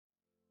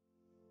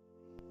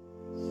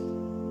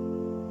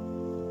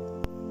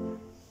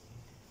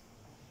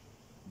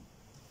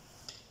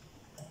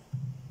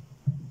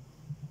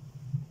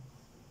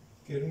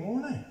Good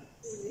morning.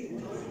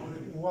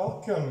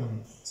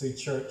 Welcome to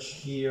church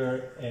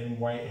here in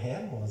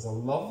Whitehead. Well, it's a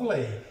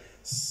lovely,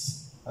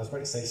 I was about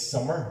to say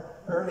summer,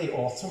 early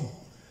autumn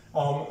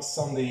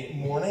Sunday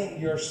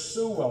morning. You're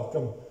so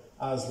welcome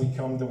as we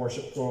come to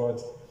worship God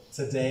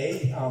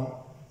today.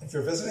 If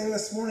you're visiting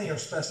this morning, you're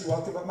especially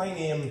welcome. But my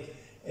name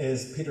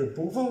is Peter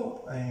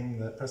Bovill. I'm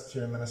the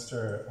Presbyterian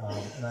minister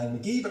in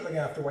McGee, but looking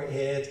after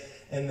Whitehead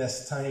in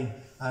this time.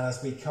 And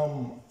as we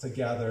come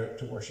together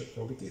to worship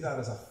God, we do that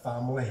as a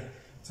family,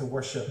 to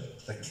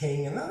worship the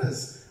King. And that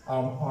is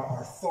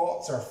our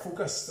thoughts, our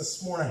focus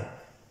this morning,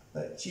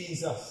 that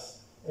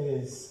Jesus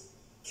is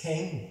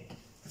King.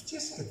 If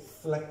Jesus could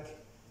flick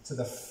to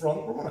the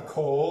front, we're going to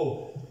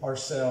call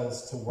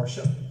ourselves to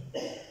worship.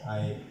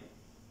 I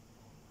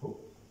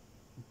hope.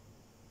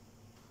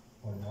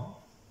 Or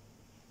not.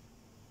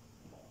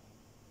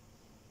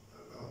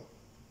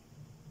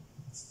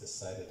 It's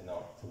decided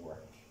not to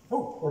work.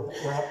 Oh,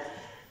 we're up.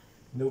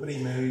 Nobody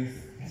move.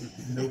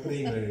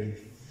 Nobody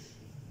move.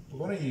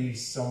 We're going to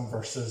use some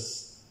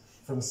verses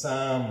from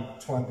Psalm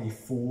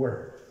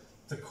 24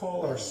 to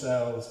call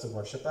ourselves to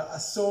worship. A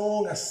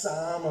song, a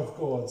psalm of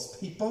God's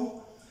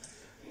people.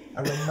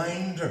 A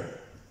reminder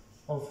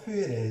of who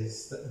it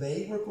is that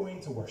they were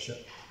going to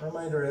worship. A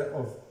reminder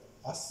of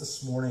us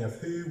this morning of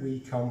who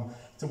we come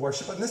to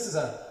worship. And this is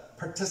a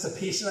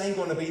participation. I'm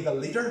going to be the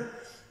leader.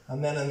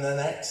 And then in the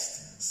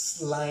next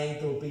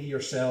slide will be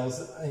yourselves.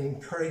 I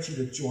encourage you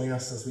to join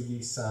us as we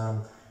use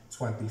Psalm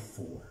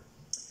 24.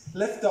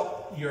 Lift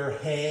up your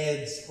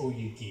heads, O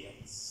you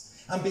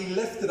gates, and be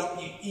lifted up,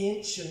 you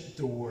ancient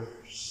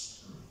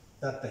doors,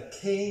 that the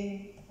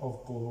King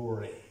of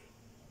glory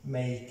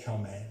may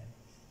come in.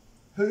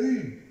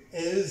 Who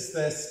is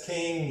this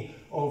King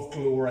of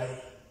glory?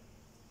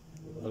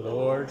 The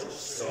Lord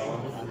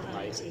strong and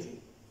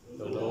mighty,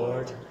 the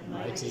Lord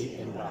mighty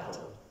in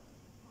battle.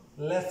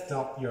 Lift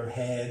up your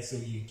heads, O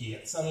you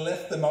gates, and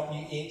lift them up,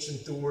 you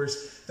ancient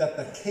doors, that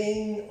the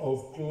King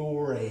of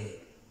glory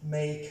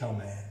may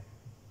come in.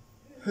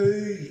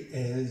 Who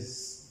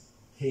is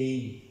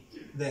he,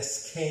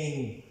 this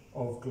King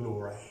of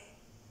glory?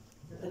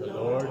 The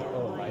Lord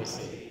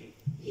Almighty,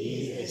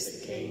 he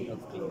is the King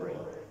of glory.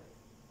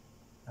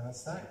 And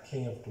it's that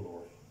King of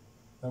glory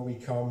that we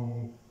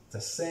come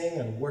to sing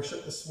and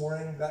worship this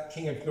morning, that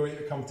King of glory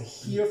that we come to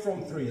hear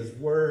from through his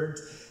word,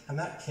 and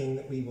that King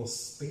that we will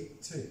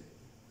speak to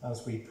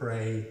as we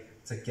pray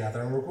together.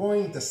 And we're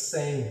going to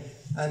sing,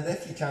 and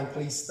if you can,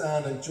 please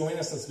stand and join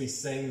us as we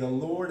sing, The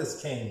Lord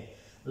is King,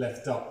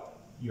 lift up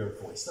your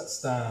voice. Let's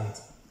stand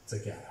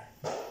together.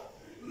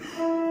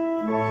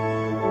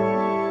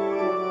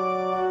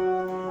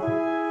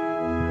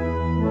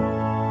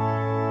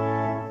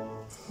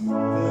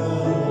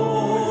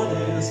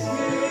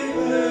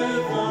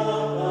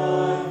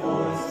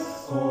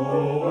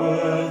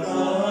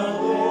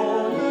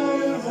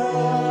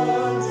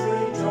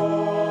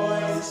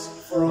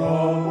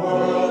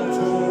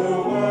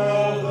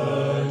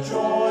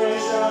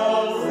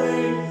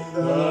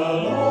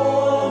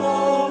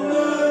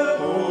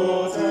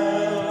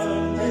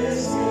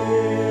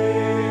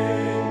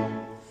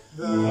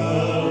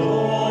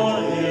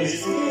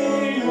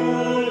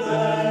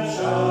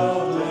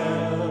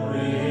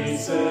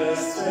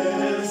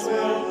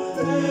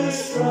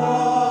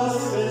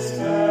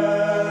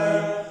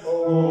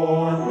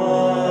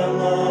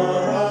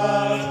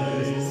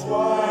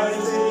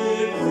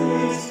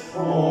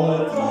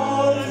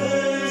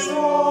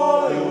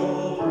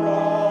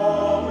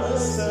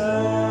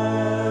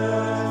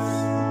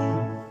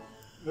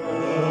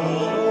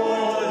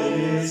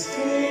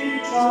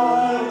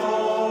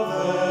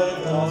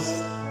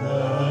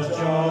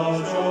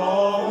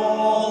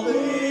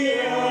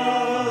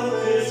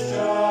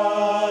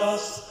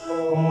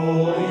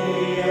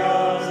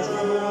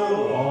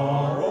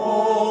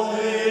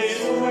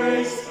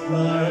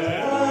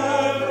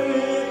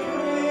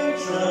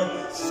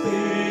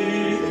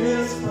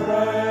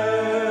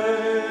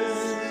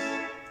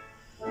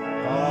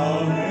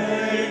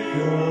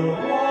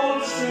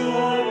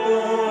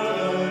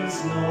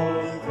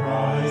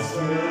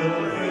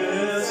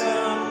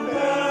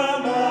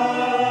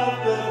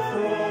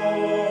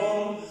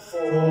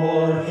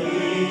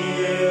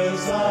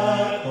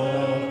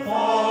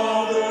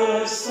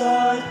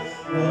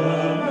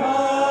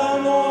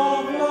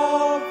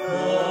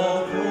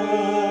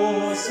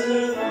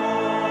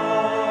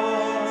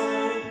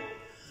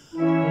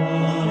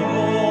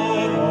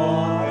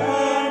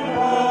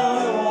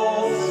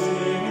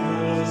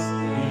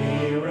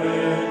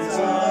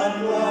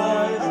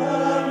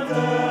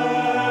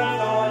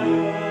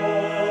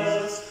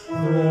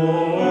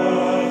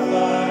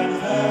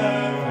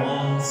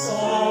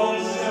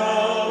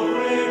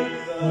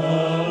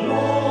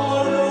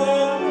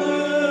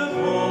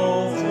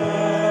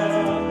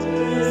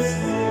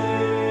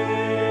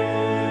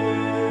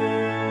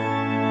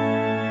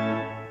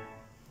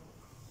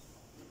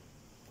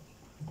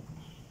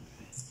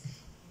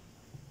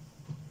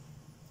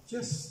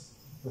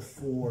 Just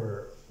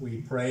before we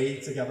pray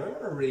together, I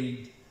want to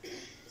read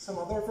some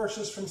other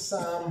verses from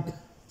Psalm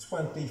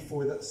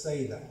 24 that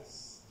say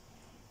this.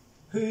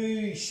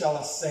 Who shall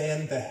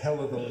ascend the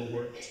hill of the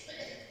Lord?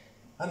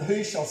 And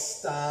who shall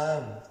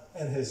stand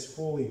in his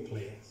holy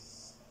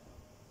place?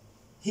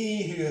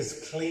 He who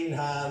has clean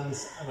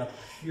hands and a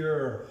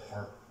pure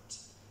heart,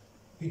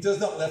 who does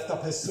not lift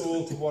up his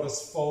soul to what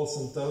is false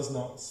and does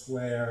not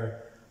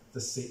swear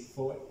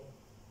deceitfully.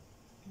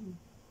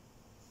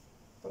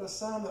 But a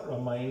psalm that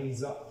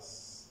reminds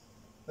us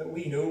that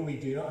we know we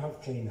do not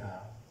have clean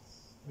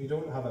hands. We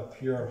don't have a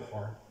pure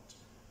heart.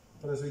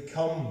 But as we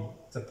come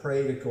to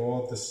pray to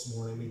God this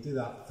morning, we do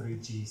that through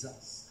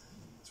Jesus.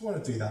 So we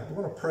want to do that. We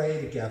want to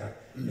pray together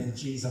in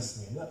Jesus'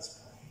 name. Let's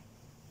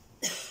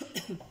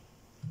pray.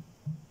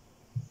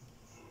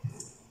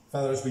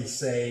 Father, as we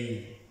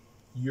say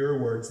your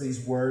words,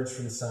 these words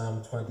from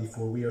Psalm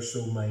 24, we are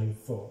so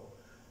mindful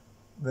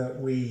that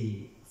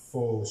we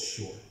fall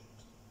short.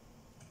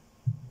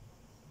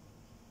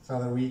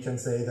 Father, we can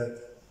say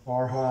that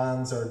our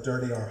hands are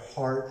dirty, our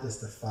heart is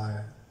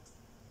defiled.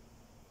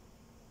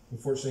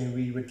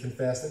 Unfortunately, we would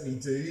confess that we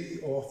do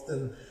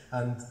often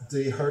and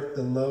do hurt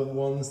the loved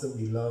ones that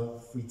we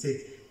love. We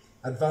take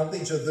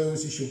advantage of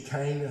those who show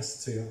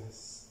kindness to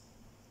us.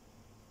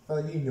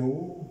 Father, you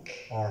know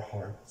our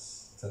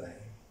hearts today.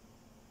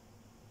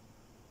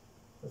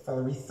 But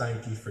Father, we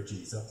thank you for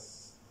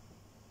Jesus.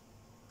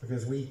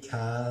 Because we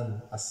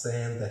can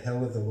ascend the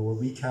hill of the Lord.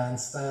 We can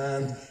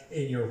stand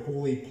in your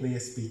holy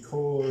place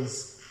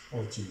because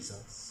of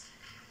Jesus.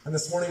 And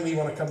this morning we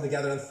want to come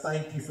together and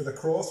thank you for the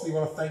cross. We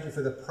want to thank you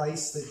for the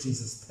price that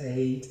Jesus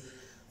paid,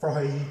 for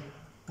how he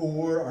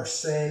bore our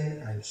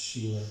sin and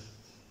shame.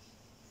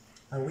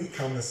 And we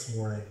come this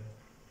morning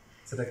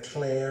to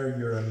declare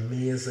your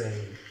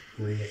amazing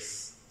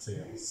grace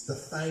to us, to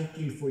thank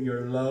you for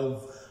your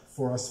love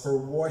for us, for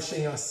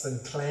washing us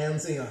and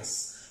cleansing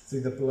us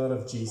through the blood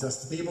of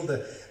Jesus, to be able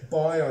to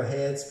bow our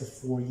heads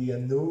before you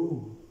and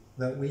know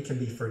that we can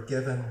be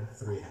forgiven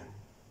through him,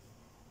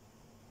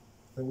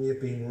 that we have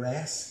been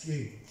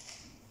rescued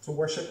to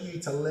worship you,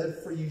 to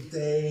live for you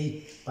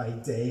day by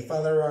day.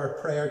 Father, our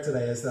prayer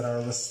today is that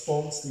our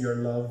response to your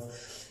love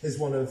is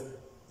one of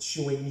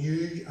showing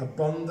you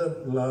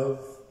abundant love,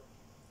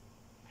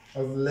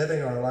 of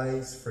living our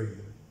lives for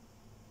you,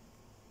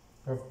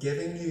 of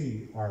giving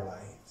you our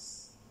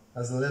lives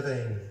as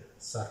living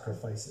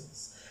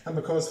sacrifices. And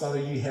because,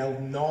 Father, you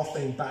held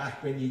nothing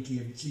back when you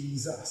gave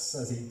Jesus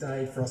as he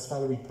died for us,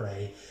 Father, we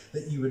pray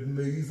that you would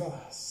move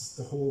us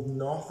to hold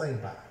nothing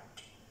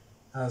back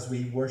as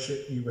we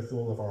worship you with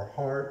all of our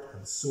heart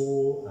and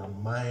soul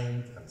and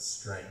mind and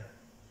strength.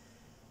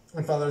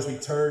 And Father, as we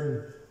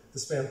turn to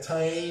spend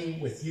time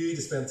with you,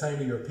 to spend time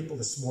with your people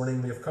this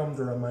morning, we have come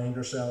to remind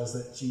ourselves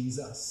that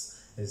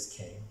Jesus is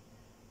King,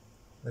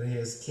 that he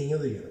is King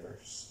of the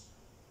universe,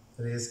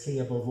 that he is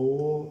King above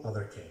all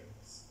other kings.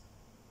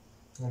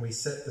 And we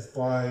sit with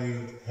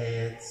bowed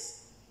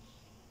heads,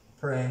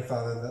 praying,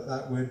 Father, that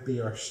that would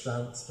be our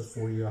stance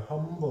before you, a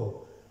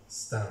humble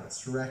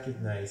stance,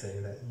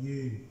 recognising that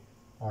you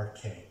are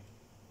King,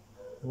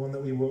 the one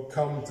that we will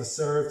come to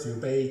serve, to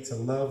obey, to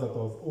love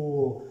above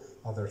all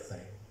other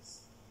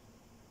things.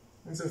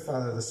 And so,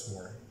 Father, this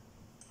morning,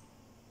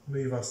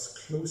 move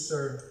us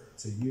closer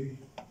to you,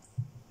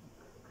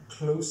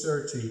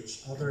 closer to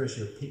each other as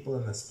your people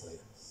in this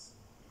place,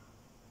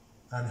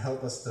 and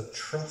help us to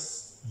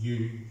trust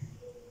you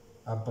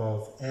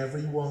above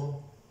everyone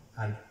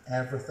and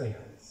everything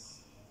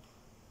else.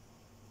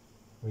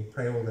 We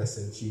pray all this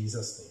in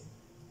Jesus'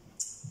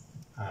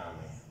 name.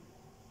 Amen.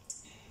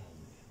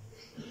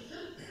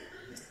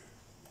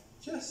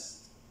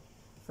 Just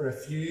for a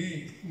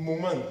few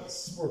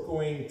moments, we're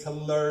going to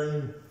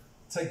learn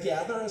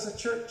together as a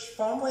church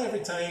family.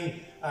 Every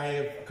time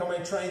I come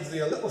and try to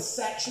do a little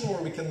section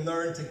where we can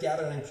learn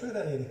together and include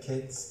any of the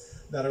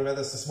kids that are with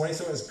us this morning.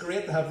 So it's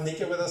great to have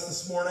Nika with us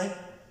this morning.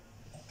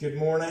 Good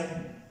morning.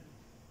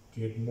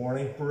 Good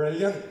morning.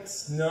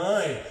 Brilliant.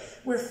 Now,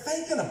 we're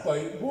thinking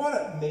about what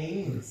it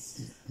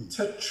means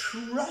to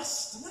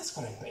trust. And that's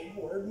quite a big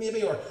word,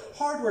 maybe, or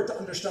hard word to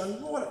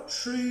understand. What it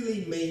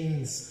truly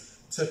means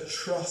to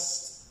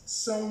trust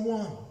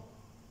someone.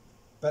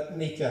 But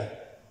Nika,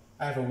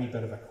 I have a wee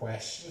bit of a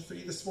question for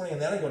you this morning,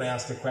 and then I'm going to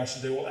ask a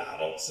question to all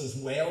adults as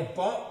well.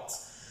 But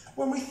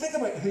when we think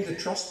about who to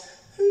trust,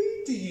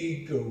 who do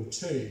you go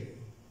to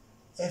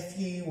if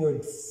you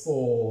would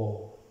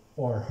fall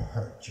or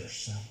hurt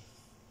yourself?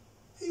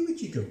 Who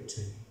would you go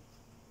to?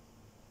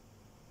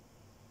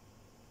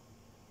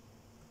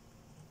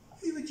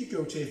 Who would you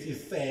go to if you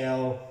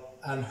fell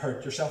and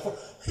hurt yourself? Or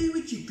who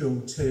would you go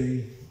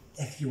to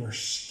if you were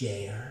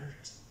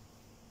scared?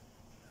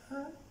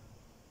 Huh?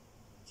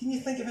 Can you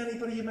think of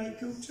anybody you might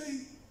go to?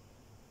 Who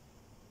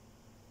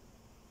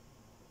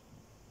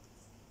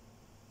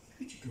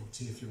would you go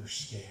to if you were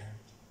scared?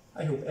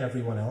 I hope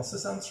everyone else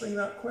is answering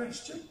that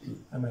question.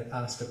 I might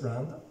ask at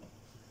random.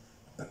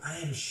 But I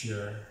am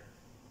sure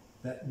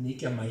that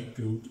Nika might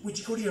go. Would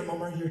you go to your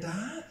mum or your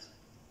dad?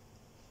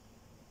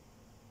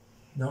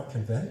 Not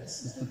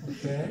convinced?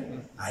 Okay.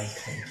 I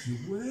think you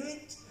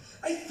would.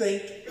 I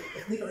think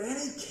if Nika or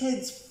any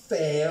kids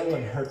fail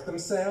and hurt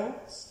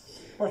themselves,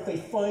 or if they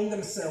find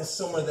themselves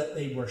somewhere that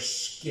they were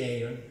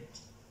scared,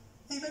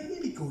 they would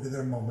maybe go to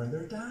their mum and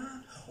their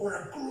dad, or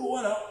a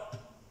growing up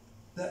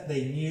that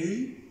they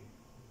knew,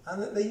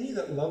 and that they knew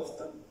that loved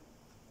them.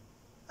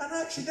 And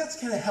actually that's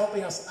kind of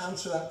helping us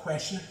answer that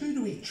question, who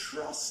do we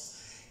trust?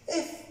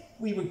 If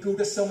we would go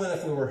to someone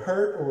if we were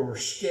hurt or we were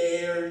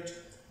scared,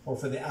 or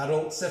for the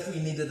adults, if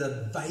we needed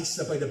advice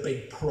about a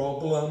big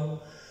problem,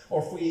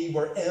 or if we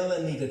were ill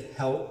and needed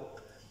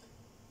help,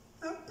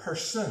 that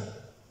person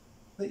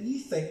that you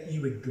think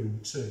you would go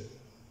to,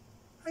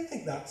 I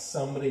think that's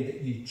somebody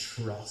that you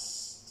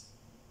trust.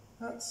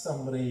 That's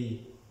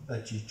somebody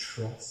that you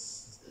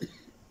trust.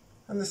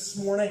 And this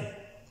morning,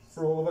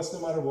 for all of us, no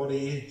matter what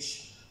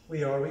age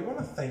we are, we want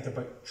to think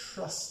about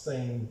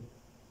trusting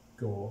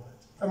God.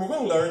 And we're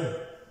going to learn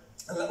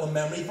a little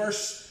memory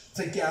verse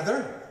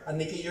together. And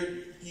Nikki,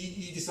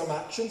 you do some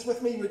actions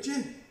with me, would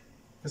you?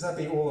 Because that'd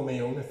be all on my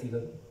own if you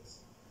didn't.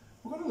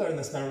 We're going to learn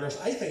this memory verse.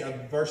 I think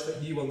a verse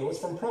that you will know. It's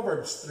from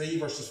Proverbs 3,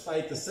 verses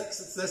 5 to 6.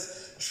 It's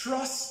this: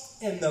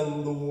 trust in the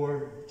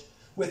Lord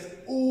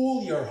with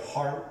all your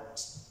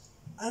heart,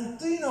 and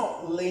do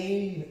not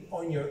lean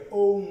on your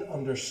own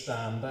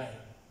understanding.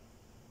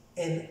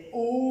 In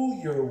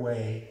all your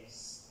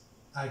ways,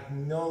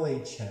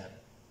 acknowledge him,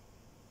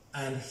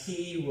 and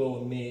he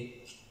will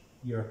make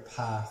your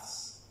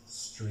paths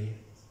straight.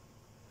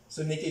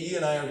 So Nikki, you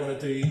and I are going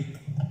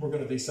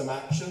to do some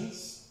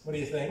actions. What do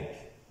you think?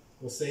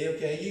 We'll see.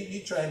 Okay,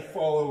 you try and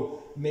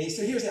follow me.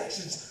 So here's the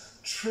actions.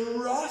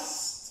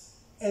 Trust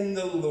in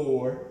the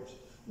Lord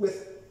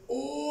with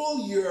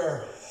all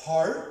your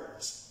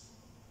heart,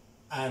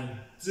 and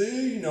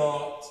do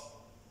not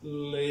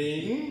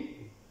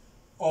lean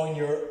on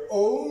your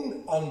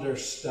own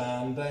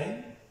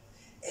understanding.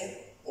 In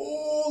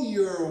all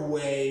your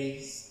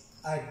ways,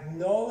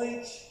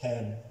 acknowledge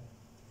him,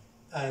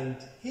 and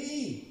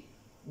he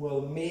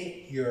will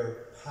make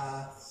your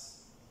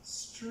paths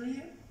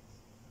straight.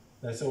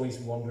 Now, it's always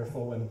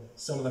wonderful when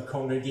some of the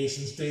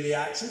congregations do the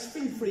actions.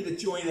 Feel free to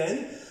join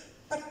in.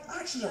 But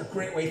actions are a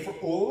great way for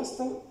all of us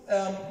to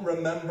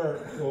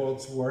remember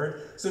God's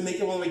word. So,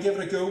 Nika, will we give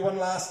it a go one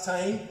last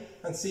time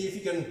and see if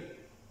you can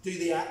do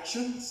the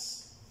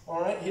actions?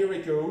 All right, here we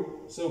go.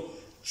 So,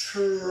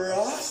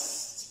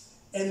 trust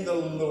in the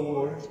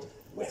Lord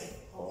with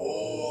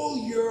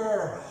all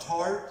your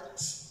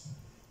heart,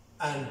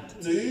 and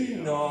do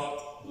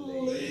not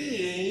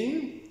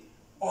lean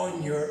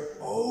on your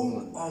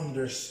own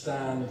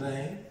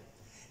understanding.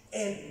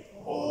 In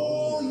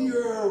all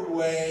your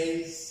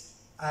ways,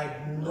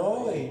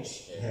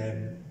 acknowledge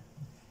him,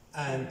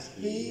 and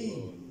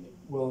he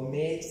will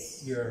make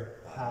your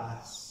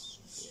paths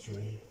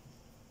straight.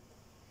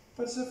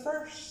 But it's a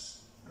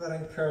verse that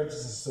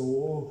encourages us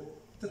all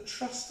to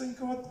trust in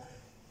God,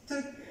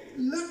 to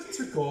look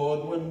to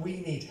God when we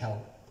need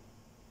help.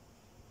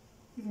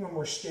 Even when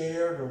we're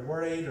scared or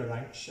worried or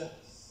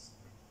anxious,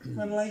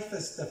 when life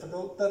is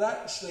difficult, that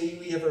actually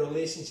we have a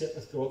relationship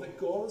with God, that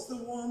God is the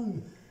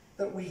one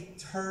that we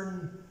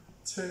turn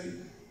to.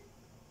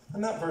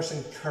 And that verse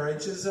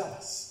encourages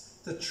us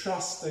to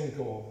trust in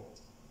God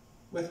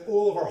with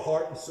all of our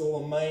heart and soul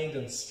and mind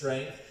and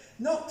strength,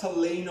 not to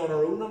lean on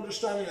our own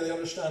understanding or the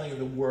understanding of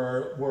the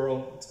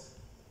world,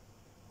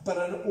 but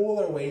in all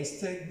our ways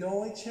to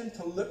acknowledge him,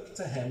 to look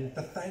to him,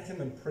 to thank him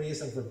and praise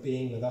him for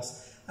being with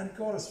us. And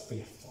God is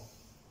faithful.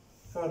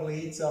 God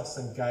leads us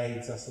and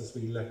guides us as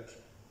we look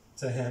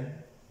to him.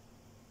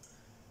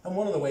 And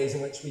one of the ways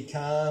in which we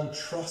can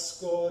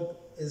trust God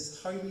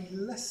is how we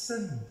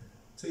listen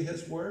to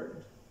his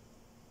word.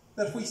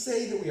 That if we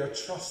say that we are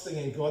trusting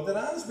in God, that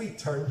as we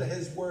turn to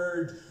his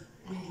word,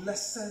 we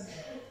listen.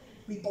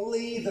 We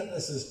believe that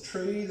this is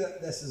true,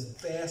 that this is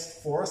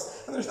best for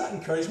us. And there's that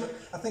encouragement.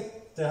 I think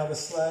they have a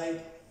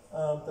slide. Did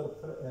I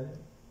put it in?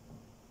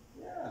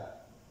 Yeah.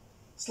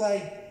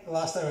 Slide, the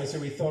last time I was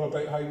here, we thought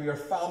about how we are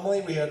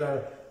family. We had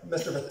our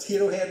Mr.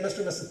 Potato Head, Mr.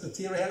 and Mrs.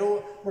 Potato Head.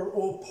 We're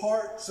all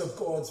parts of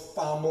God's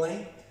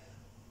family.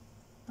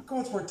 But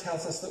God's word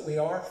tells us that we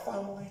are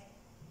family.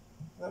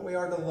 That we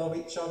are to love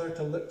each other,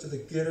 to look to the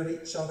good of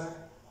each other,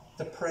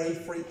 to pray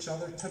for each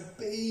other, to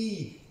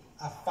be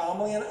a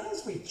family. And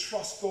as we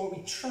trust God,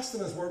 we trust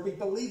in his word, we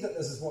believe that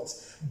this is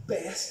what's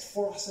best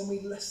for us, and we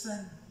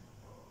listen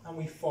and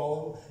we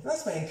follow. And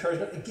that's my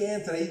encouragement again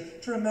today,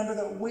 to remember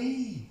that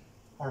we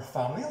are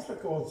family. That's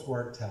what God's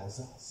word tells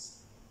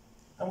us.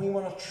 And we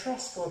want to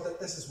trust God that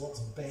this is what's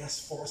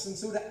best for us. And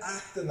so to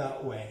act in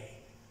that way,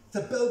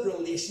 to build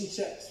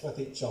relationships with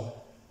each other,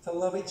 to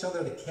love each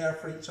other, to care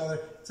for each other,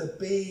 to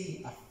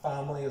be a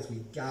family as we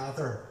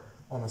gather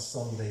on a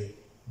Sunday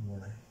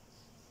morning.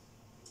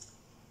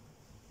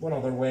 One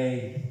other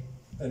way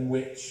in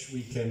which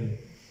we can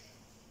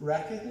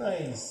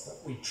recognise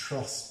that we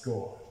trust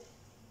God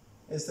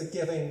is the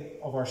giving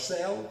of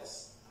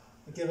ourselves,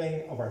 the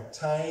giving of our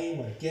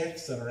time, our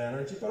gifts and our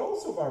energy, but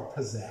also of our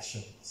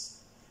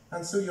possessions.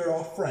 And so your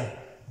offering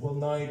will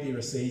now be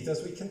received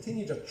as we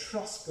continue to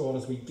trust God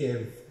as we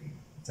give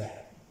to him.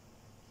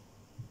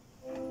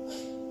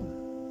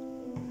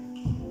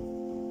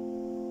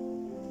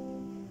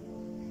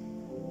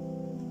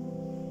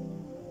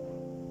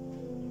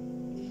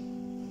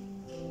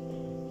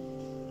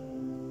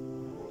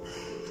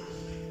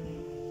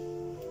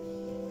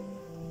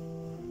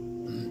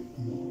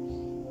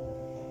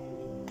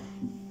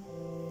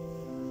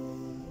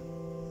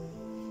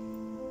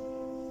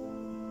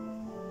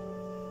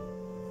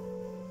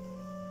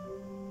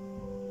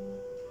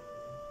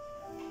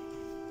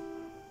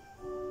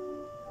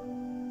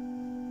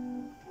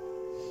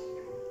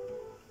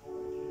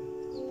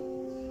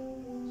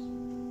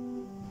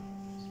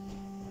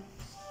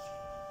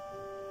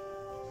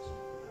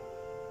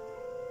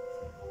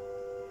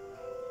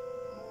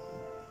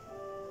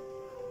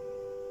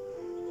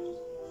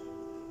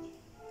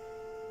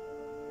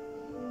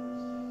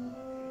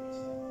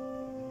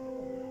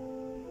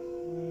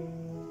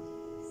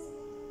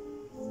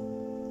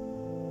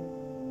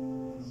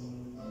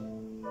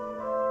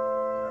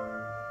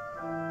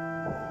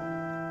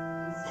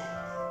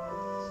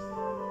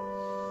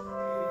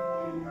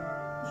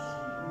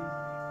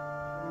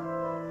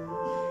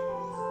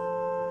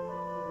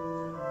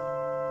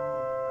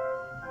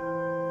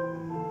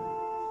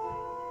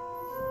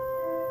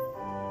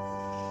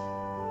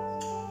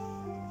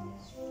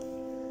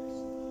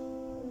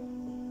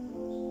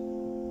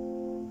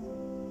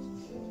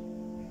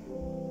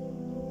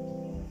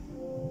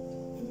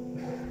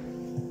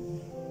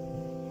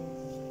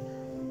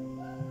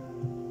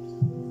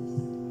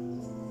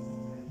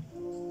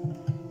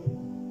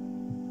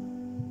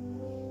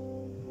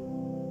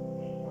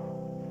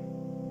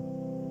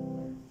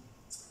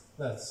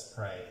 Let's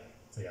pray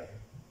together.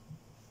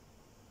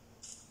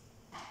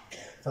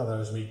 Father,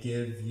 as we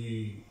give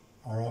you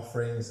our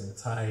offerings and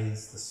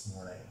tithes this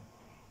morning,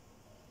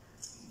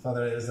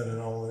 Father, it is an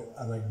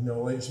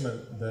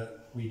acknowledgement that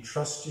we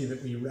trust you,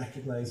 that we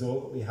recognise all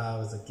that we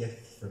have as a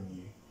gift from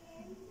you.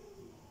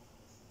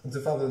 And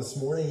so, Father, this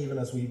morning, even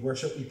as we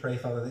worship, we pray,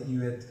 Father, that you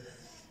would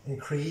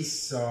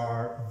increase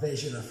our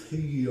vision of who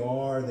you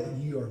are, that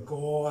you are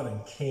God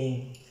and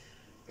King,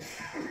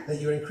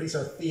 that you would increase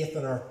our faith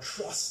and our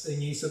trust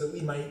in you so that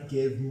we might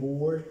give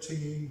more to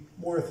you,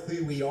 more of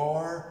who we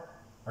are,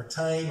 our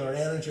time, our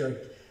energy,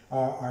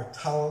 our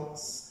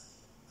talents,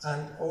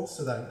 and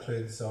also that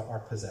includes our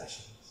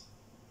possessions.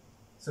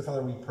 So,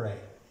 Father, we pray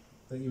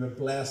that you would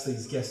bless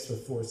these gifts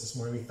before us this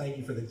morning. We thank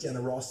you for the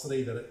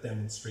generosity that it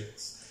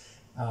demonstrates.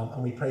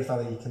 And we pray,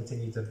 Father, you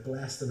continue to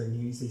bless them and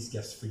use these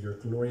gifts for your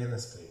glory in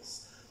this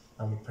place.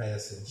 And we pray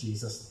this in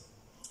Jesus'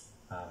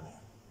 name. Amen.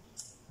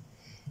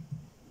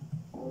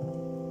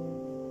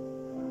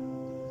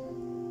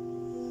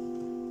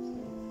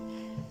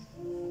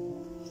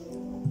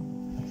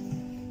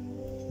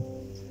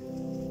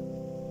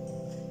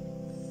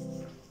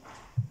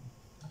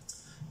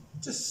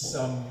 Just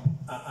some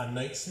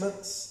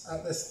announcements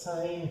at this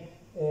time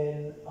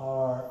in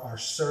our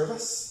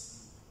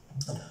service.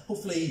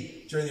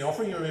 Hopefully during the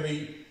offering you're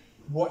maybe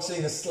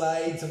watching the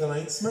slides of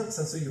announcements,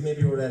 and so you've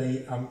maybe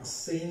already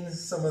seen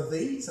some of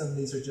these, and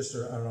these are just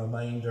a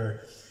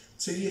reminder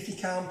to you. If you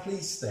can,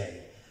 please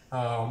stay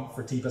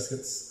for tea,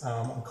 biscuits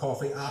and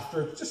coffee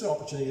after. Just an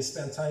opportunity to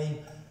spend time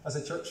as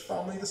a church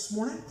family this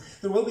morning.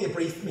 There will be a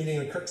brief meeting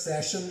in Kirk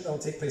session that will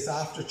take place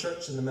after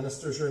church in the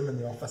minister's room in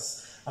the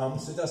office.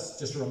 So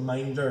just a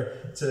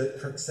reminder to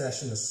Kirk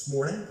session this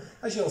morning.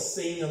 As you'll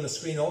see on the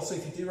screen also,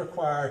 if you do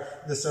require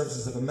the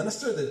services of a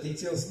minister, the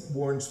details,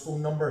 Warren's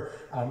phone number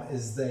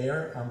is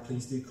there, and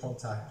please do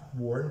contact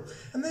Warren.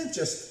 And then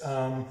just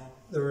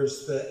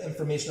there's the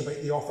information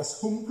about the office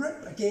home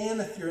group. Again,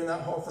 if you're in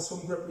that office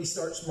home group,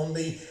 restarts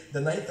Monday the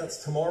 9th,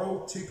 that's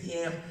tomorrow, 2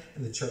 p.m.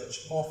 in the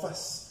church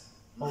office.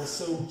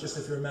 Also, just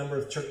if you're a member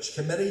of church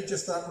committee,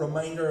 just that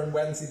reminder, on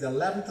Wednesday the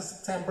 11th of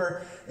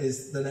September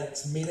is the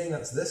next meeting.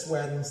 That's this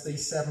Wednesday,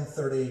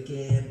 7:30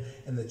 again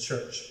in the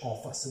church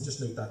office. And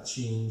just note that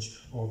change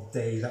of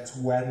day. That's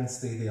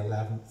Wednesday the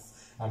 11th,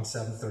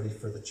 7:30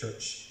 for the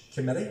church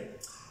committee.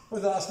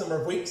 Over the last number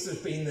of weeks,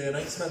 there's been the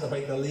announcement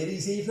about the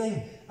ladies'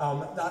 evening.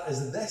 That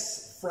is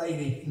this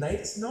Friday night.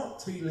 It's not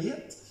too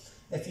late.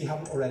 If you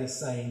haven't already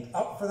signed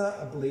up for that,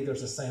 I believe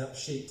there's a sign-up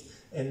sheet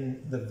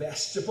in the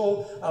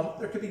vestibule.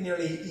 There could be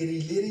nearly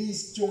 80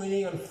 ladies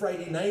joining on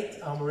Friday night.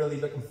 I'm really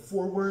looking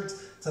forward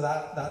to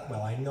that.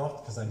 Well, I'm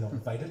not, because I'm not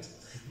invited.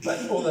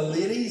 But all the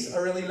ladies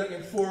are really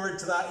looking forward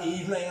to that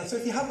evening. And so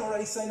if you haven't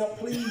already signed up,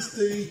 please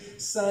do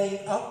sign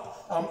up.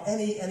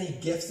 Any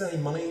gifts, any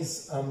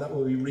monies that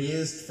will be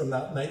raised from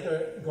that night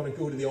are going to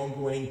go to the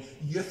ongoing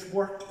youth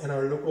work in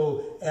our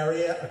local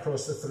area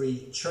across the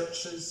 3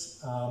 churches.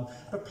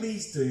 But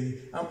please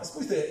do. I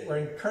suppose that we're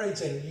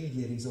encouraging,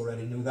 you ladies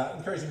already know that,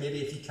 encouraging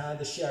maybe if you can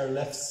to share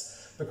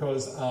lifts,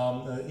 because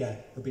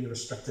there'll be a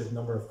restricted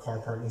number of car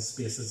parking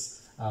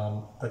spaces.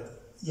 But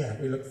yeah,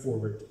 we look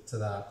forward to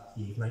that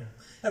evening.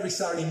 Every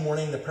Saturday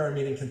morning the prayer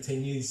meeting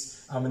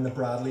continues in the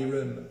Bradley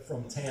room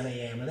from 10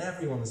 a.m. and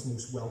everyone is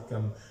most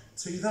welcome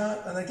to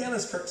that. And again,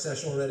 as Kirk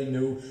session already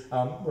know,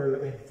 we're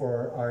looking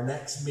for our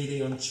next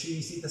meeting on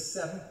Tuesday the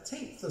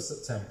 17th of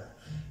September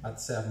at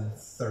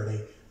 7:30.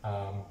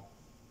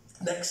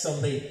 Next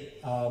Sunday,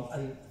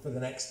 and for the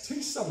next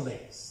 2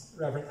 Sundays,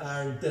 Reverend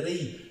Aaron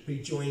Diddy, who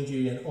joined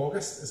you in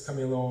August, is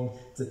coming along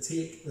to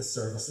take the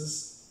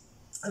services.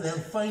 And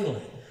then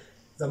finally,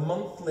 the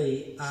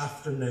monthly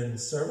afternoon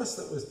service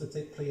that was to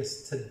take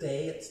place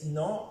today, it's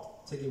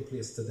not taking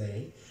place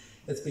today.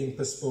 It's been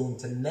postponed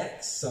to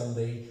next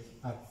Sunday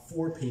at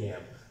 4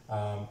 p.m.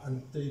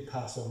 And do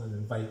pass on and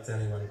invite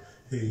anyone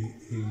who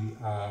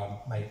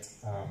might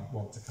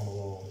want to come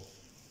along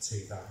to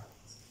that.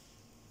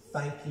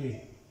 Thank you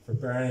for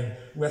bearing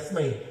with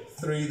me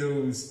through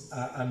those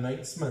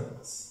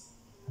announcements.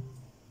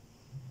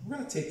 We're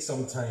going to take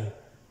some time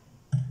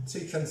to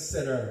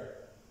consider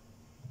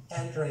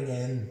entering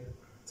in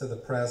to the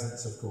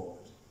presence of God,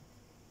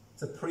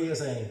 to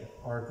praising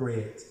our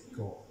great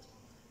God.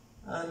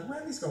 And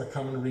Wendy's going to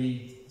come and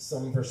read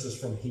some verses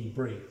from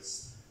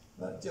Hebrews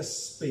that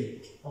just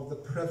speak of the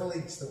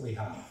privilege that we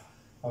have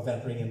of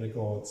entering into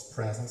God's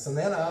presence. And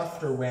then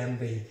after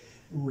Wendy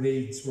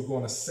reads, we're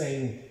going to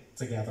sing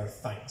together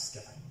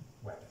Thanksgiving.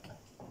 Wendy, thank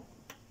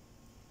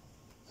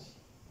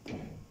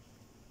you.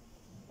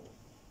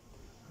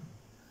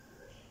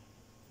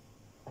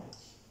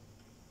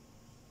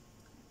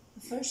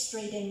 The first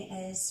reading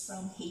is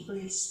from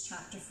Hebrews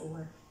chapter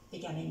 4,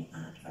 beginning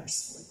at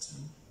verse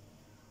 14.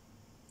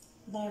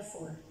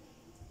 Therefore,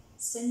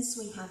 since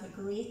we have a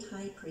great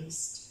high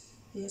priest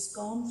who has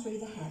gone through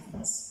the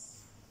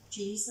heavens,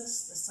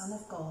 Jesus, the Son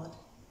of God,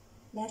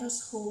 let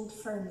us hold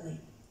firmly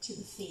to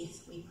the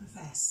faith we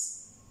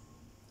profess.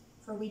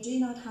 For we do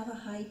not have a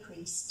high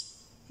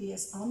priest who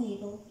is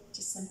unable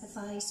to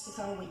sympathize with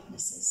our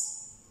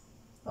weaknesses,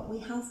 but we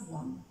have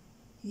one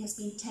who has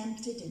been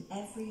tempted in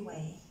every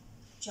way,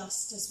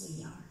 just as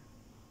we are,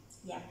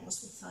 yet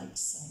was without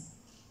sin.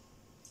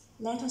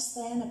 Let us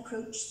then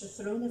approach the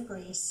throne of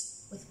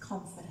grace with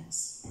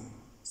confidence,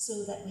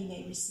 so that we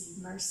may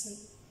receive mercy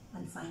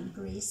and find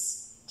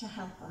grace to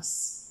help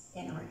us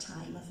in our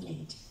time of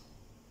need.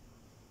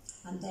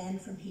 And then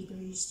from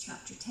Hebrews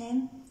chapter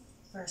 10,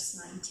 verse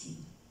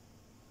 19.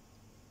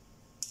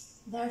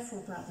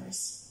 Therefore,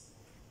 brothers,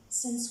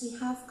 since we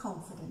have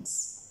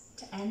confidence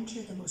to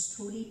enter the most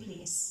holy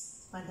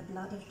place by the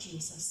blood of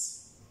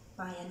Jesus,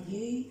 by a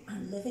new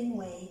and living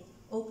way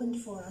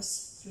opened for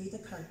us through the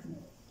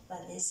curtain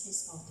that is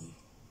his body,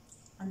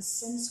 and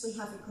since we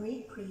have a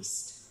great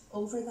priest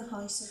over the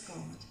house of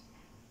God,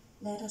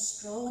 let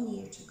us draw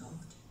near to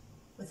God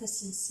with a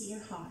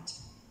sincere heart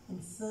in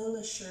full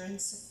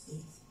assurance of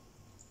faith,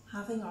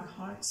 having our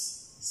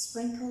hearts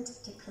sprinkled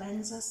to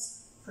cleanse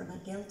us from a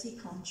guilty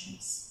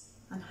conscience,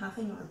 and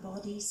having our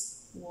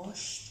bodies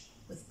washed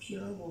with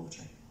pure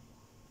water.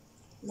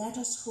 Let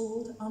us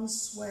hold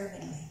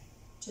unswervingly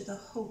to the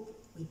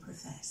hope we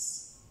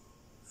profess,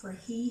 for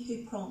he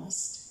who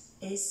promised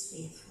is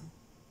faithful.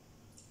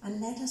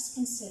 And let us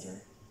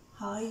consider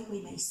how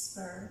we may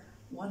spur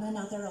one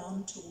another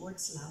on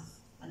towards love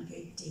and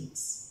good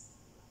deeds.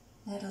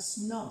 Let us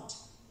not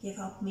give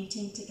up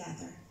meeting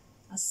together,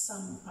 as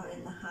some are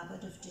in the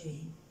habit of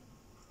doing,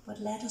 but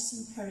let us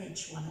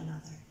encourage one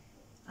another,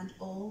 and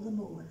all the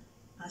more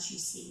as you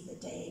see the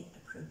day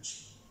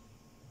approaching.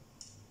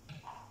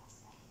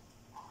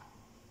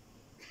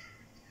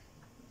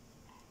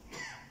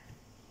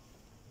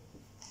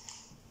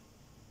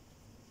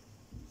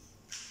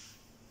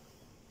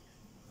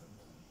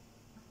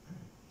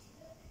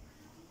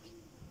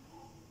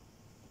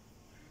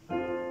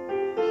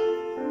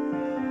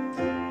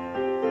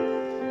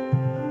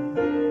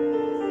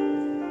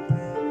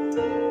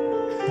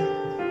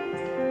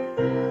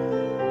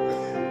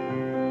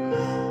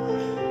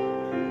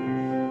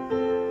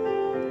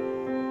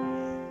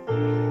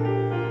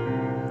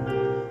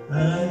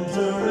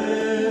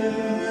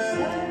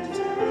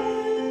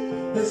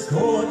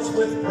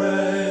 With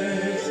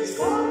praise,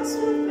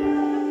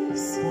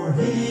 for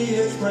he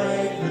is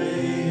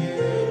greatly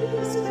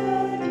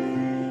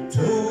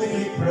to be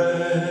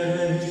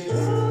praised.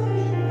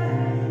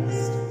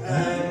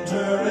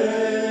 Enter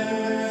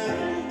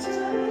in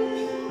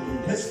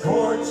his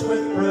courts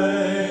with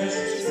praise,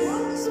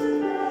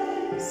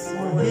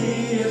 for he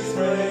is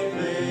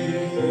greatly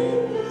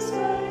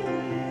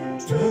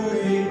to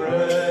be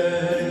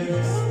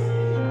praised.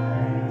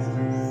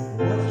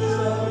 What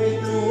shall we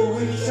do?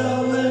 We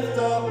shall lift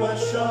up a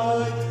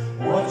shout.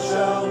 What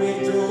shall we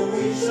do?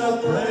 We shall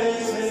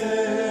praise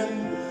him.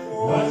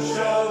 What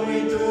shall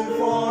we do?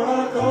 For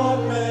our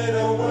God made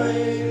a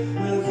way.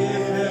 We'll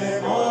give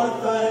him our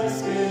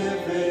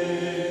thanksgiving.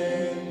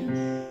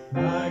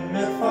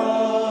 Magnify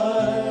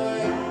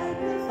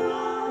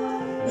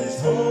his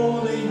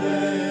holy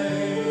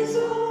name,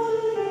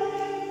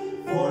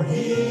 for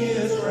he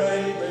is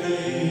greatly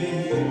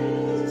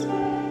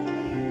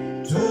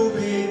to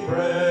be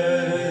praised.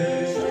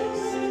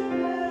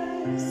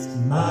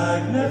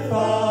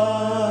 Magnify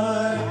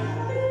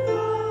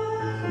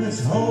his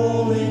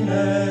holy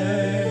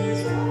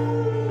name,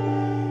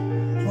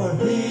 for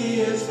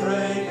he is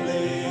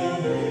greatly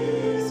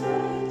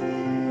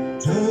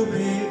to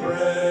be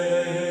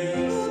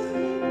praised.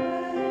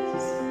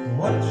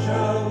 What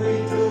shall we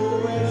do?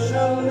 We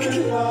shall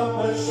lift up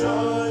a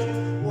shout.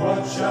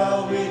 What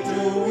shall we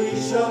do? We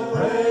shall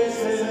praise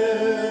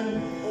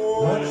him.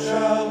 What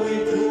shall we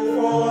do?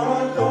 For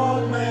our God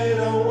made a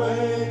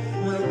way.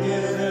 We'll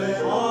give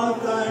him our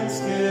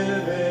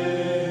thanksgiving.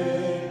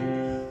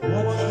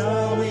 What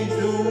shall we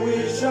do? We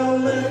shall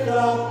lift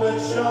up a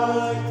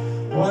shout.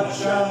 What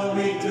shall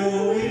we do?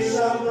 We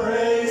shall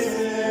praise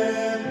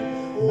him.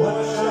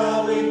 What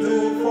shall we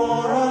do?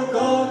 For our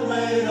God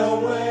made a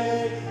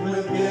way.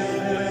 We'll give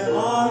him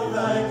our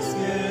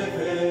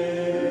thanksgiving.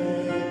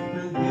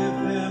 We'll give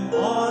him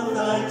our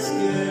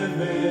thanksgiving.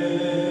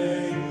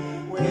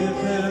 Give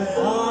him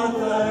our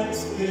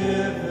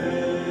thanksgiving.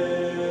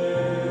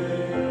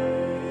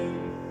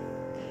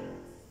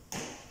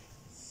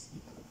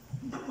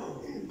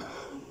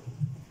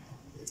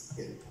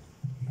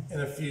 In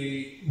a few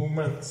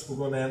moments, we're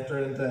going to enter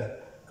into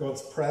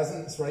God's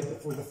presence right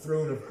before the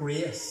throne of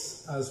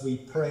grace as we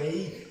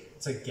pray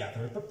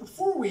together. But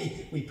before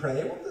we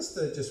pray, I want us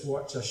to just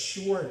watch a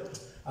short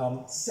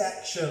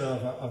section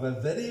of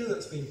a video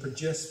that's been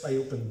produced by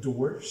Open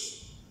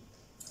Doors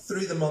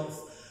through the month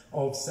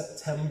of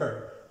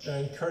September.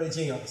 They're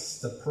encouraging us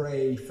to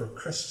pray for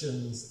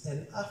Christians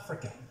in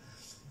Africa.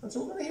 And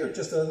so we're going to hear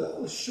just a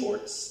little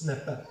short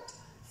snippet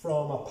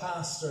from a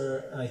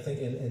pastor, I think,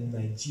 in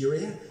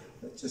Nigeria.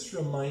 It just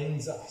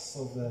reminds us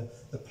of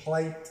the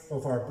plight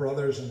of our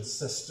brothers and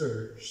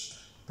sisters,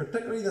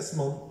 particularly this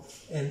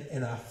month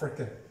in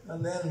Africa.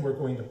 And then we're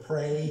going to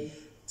pray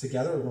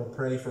together. We're going to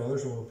pray for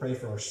others. We're going to pray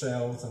for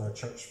ourselves and our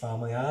church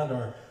family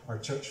and our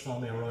church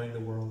family around the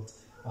world.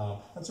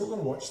 And so we're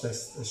going to watch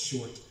this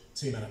short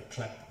 2-minute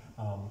clip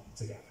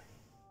together.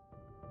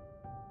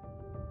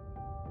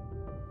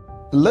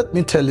 Let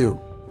me tell you,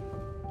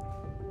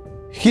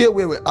 here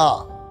where we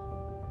are,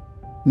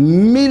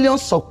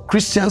 millions of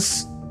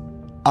Christians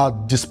are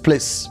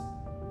displaced.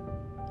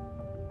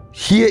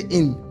 Here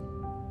in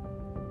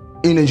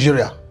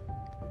Nigeria,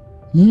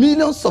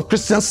 millions of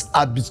Christians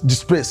are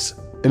displaced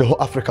in the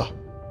whole Africa.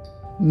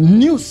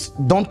 News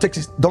don't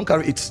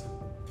carry it.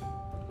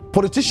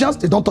 Politicians,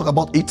 they don't talk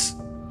about it.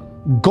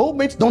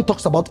 Government don't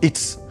talk about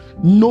it.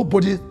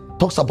 Nobody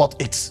talks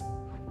about it.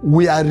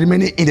 We are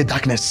remaining in the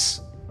darkness,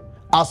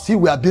 as if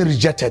we are being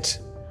rejected,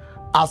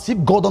 as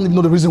if God don't even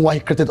know the reason why He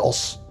created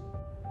us.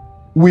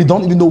 We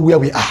don't even know where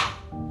we are.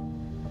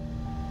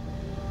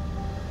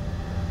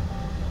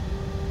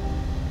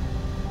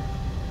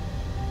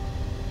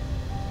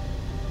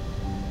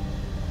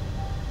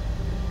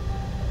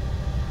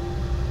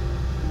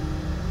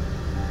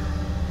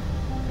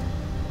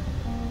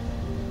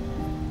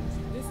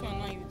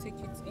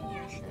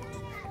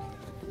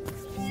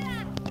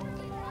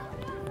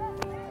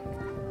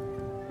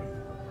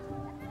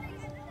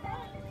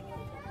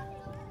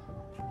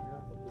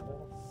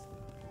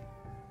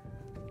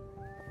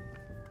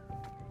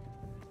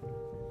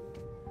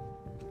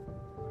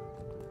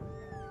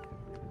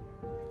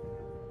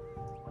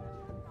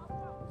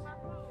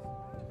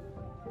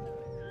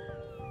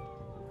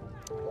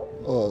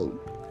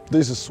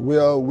 This is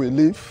where we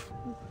live,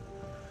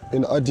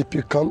 in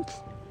IDP camp,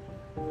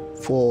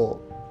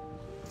 for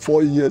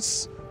 4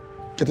 years,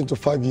 getting to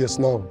 5 years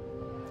now.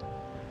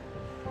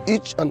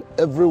 Each and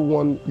every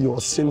one you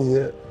are seeing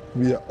here,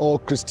 we are all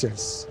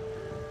Christians,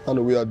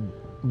 and we are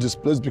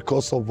displaced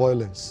because of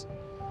violence.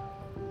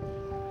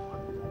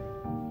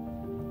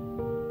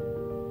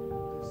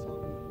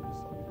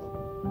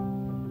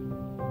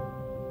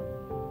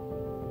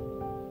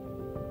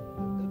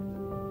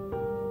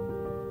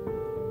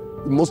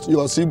 Most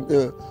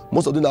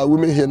of them are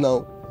women here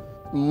now.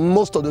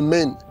 Most of the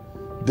men,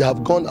 they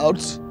have gone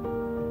out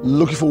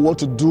looking for what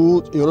to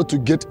do in order to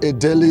get a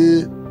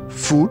daily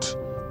food,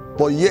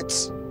 but yet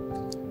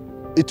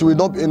it will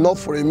not be enough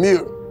for a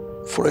meal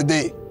for a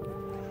day.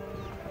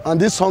 And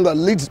this hunger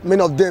leads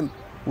many of them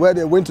where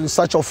they went in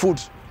search of food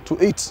to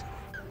eat,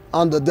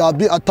 and they are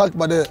being attacked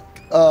by the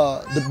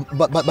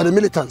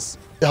militants.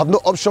 They have no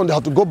option. They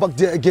have to go back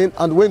there again,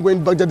 and when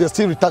going back there, they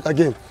still attack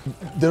again.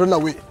 They run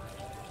away.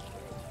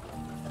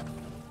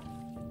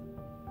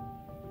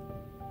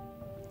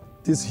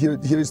 Here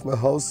is my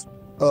house.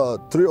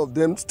 3 of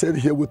them stayed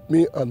here with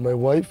me and my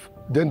wife.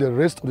 Then the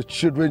rest of the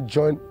children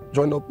join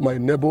up my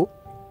neighbor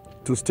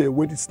to stay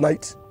when it's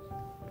night.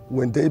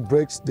 When day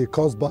breaks, they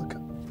comes back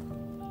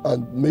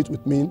and meet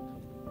with me,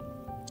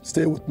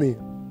 stay with me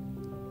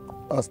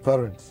as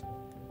parents.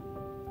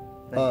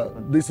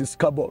 This is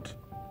cupboard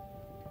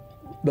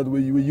that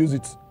we use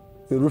it,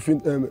 the roofing,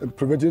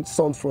 preventing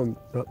sun from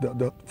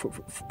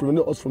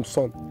preventing us from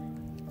sun.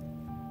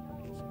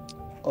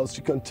 As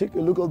you can take a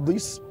look at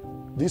this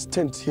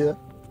tent here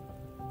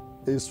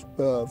is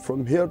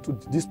from here to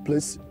this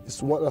place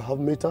is 1.5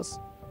 meters.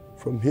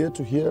 From here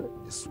to here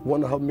is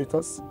 1.5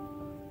 meters.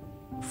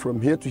 From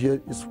here to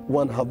here is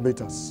 1.5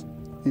 meters.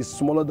 It's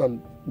smaller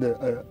than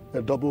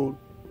a double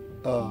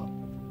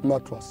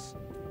mattress.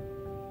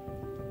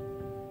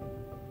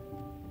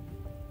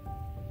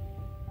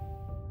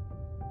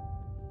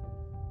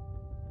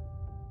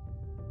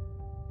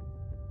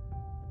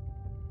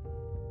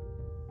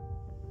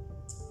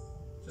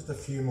 Just a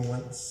few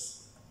moments.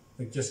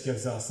 It just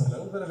gives us a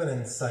little bit of an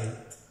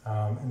insight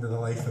into the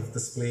life of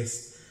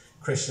displaced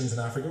Christians in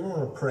Africa. We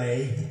want to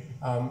pray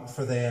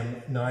for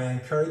them now. I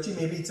encourage you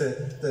maybe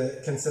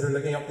to consider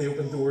looking up the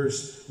Open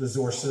Doors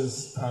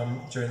resources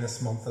during this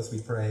month as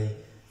we pray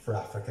for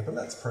Africa. But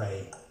let's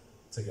pray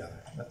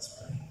together. Let's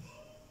pray.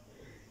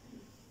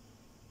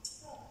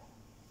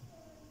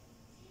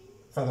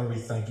 Father, we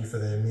thank you for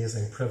the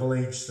amazing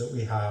privilege that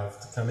we have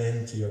to come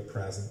into your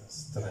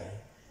presence today.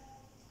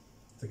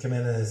 To come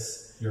in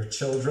as your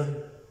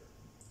children,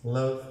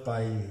 loved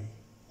by you,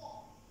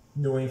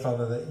 knowing,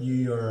 Father, that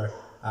you are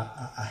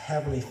a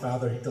heavenly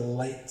Father who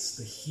delights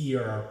to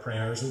hear our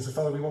prayers. And so,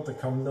 Father, we want to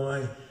come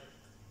now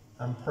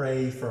and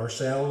pray for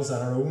ourselves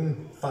and our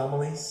own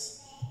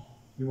families.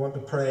 We want to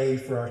pray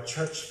for our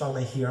church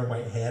family here in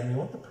Whitehead. And we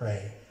want to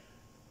pray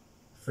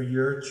for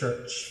your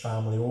church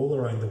family all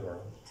around the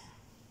world.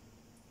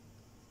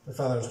 But,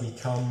 Father, as we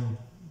come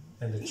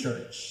into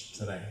church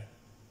today,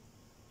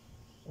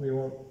 we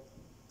want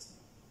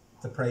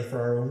to pray for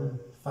our own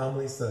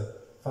families, the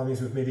families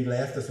we've maybe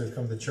left as we've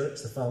come to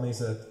church, the families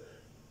that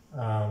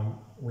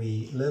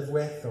we live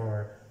with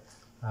or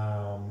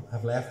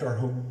have left our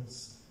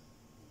homes.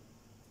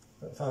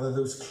 But Father,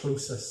 those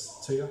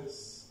closest to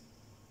us,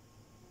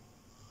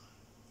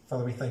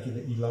 Father, we thank you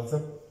that you love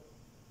them.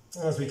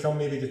 And as we come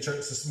maybe to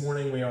church this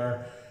morning, we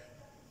are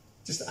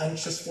just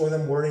anxious for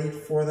them, worried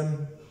for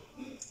them,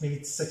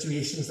 maybe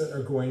situations that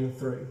they're going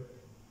through,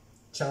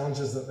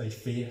 challenges that they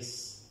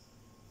face.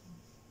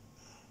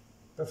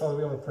 But Father,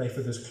 we want to pray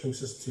for those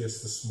closest to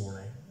us this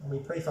morning. And we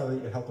pray, Father,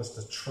 that you help us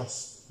to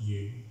trust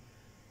you.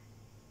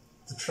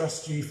 To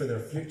trust you for their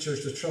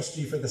futures, to trust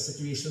you for the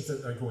situations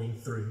that they're going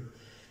through.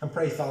 And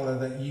pray, Father,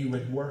 that you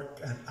would work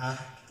and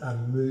act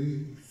and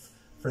move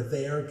for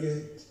their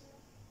good.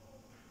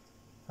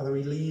 Father,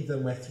 we leave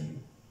them with you.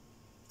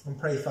 And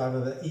pray,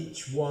 Father, that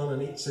each one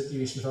in each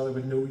situation, Father,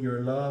 would know your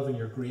love and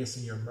your grace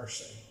and your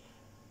mercy.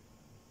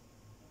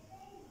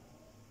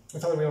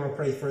 And Father, we want to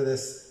pray for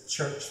this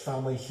church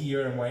family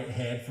here in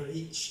Whitehead, for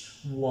each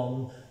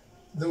one,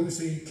 those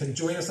who can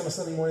join us on a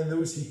Sunday morning,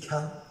 those who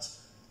can't.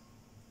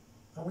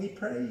 And we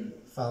pray,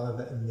 Father,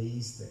 that in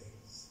these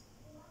days,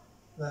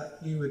 that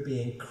you would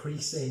be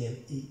increasing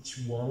in each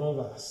one of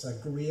us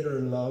a greater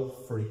love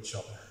for each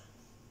other,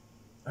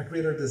 a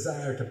greater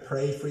desire to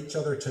pray for each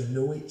other, to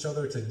know each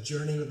other, to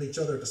journey with each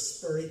other, to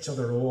spur each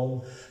other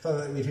on.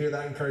 Father, that we'd hear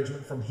that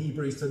encouragement from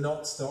Hebrews to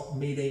not stop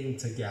meeting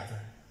together,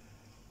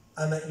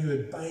 and that you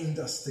would bind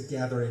us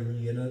together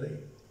in unity,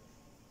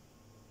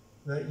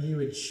 that you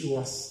would show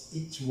us,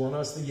 each one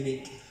of us, the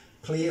unique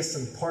place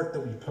and part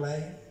that we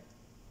play,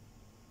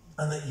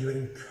 and that you would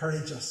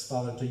encourage us,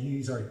 Father, to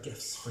use our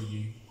gifts for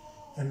you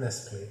in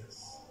this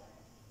place.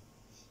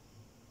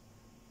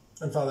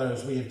 And Father,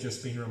 as we have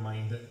just been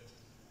reminded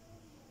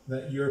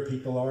that your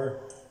people,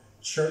 our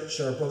church,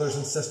 our brothers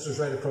and sisters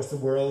right across the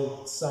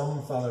world,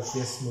 some, Father,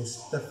 face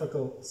most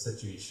difficult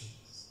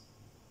situations.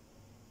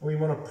 And we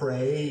want to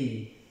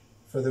pray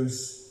for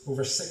those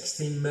over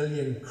 16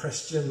 million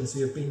Christians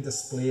who have been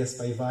displaced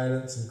by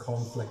violence and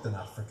conflict in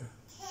Africa.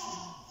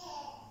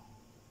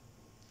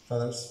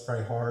 Father, it's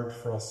very hard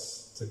for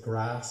us to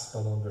grasp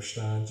and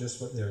understand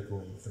just what they're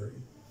going through.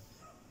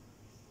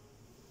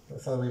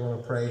 But Father, we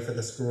want to pray for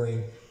this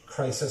growing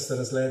crisis that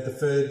has led to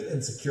food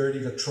insecurity,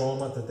 to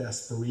trauma, to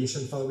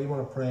desperation. Father, we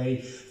want to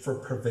pray for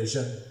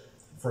provision,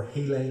 for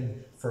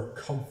healing, for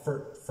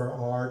comfort for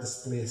our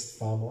displaced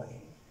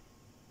family.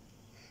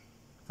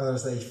 Father,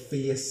 as they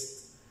faced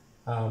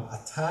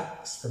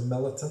attacks from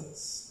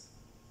militants,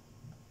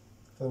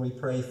 Father, we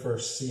pray for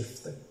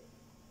safety.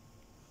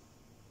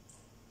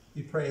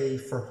 We pray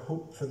for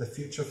hope for the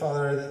future,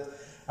 Father, that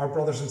our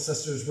brothers and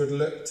sisters would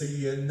look to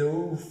you and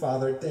know,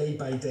 Father, day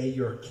by day,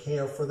 your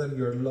care for them,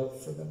 your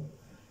love for them,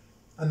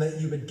 and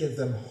that you would give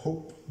them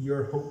hope,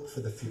 your hope for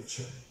the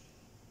future.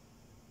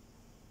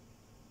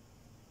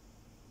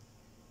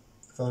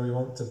 Father, we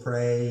want to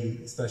pray,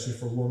 especially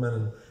for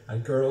women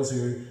and girls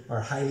who are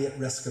highly at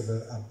risk of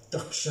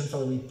abduction.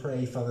 Father, we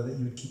pray, Father, that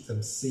you would keep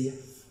them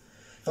safe.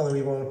 Father,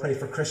 we want to pray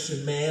for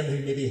Christian men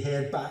who maybe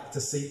head back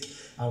to seek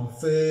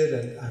food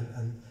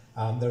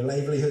and their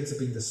livelihoods have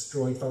been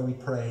destroyed. Father, we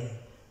pray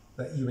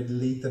that you would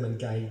lead them and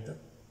guide them.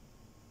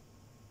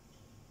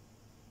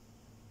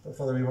 But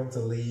Father, we want to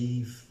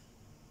leave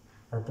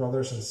our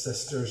brothers and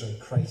sisters in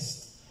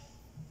Christ,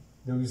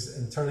 those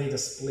internally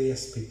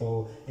displaced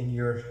people, in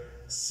your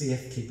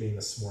safekeeping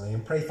this morning.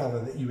 And pray, Father,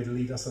 that you would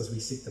lead us as we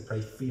seek to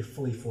pray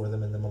faithfully for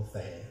them in the month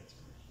ahead.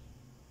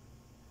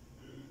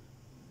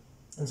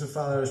 And so,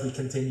 Father, as we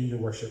continue to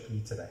worship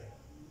you today,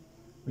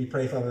 we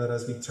pray, Father, that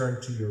as we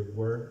turn to your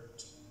word,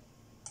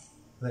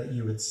 that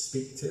you would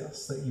speak to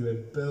us, that you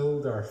would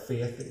build our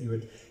faith, that you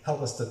would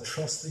help us to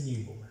trust in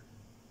you more.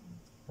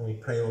 And we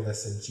pray all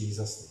this in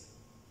Jesus'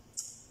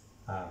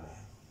 name. Amen.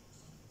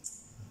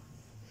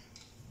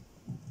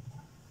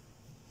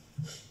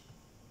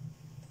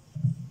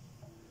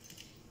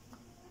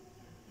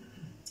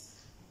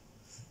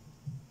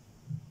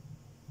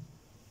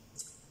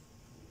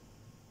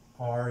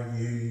 Are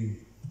you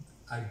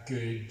a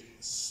good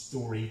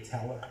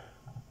storyteller?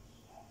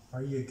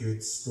 Are you a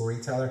good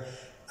storyteller?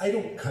 I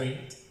don't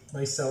count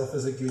myself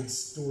as a good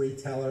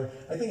storyteller.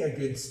 I think a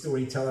good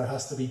storyteller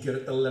has to be good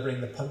at delivering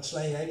the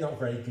punchline. I'm not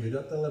very good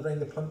at delivering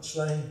the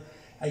punchline.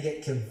 I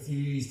get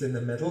confused in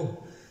the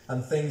middle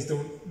and things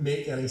don't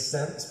make any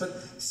sense.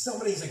 But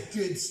somebody who's a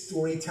good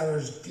storyteller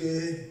is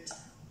good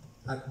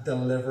at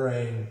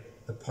delivering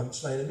the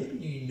punchline. And maybe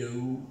you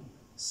know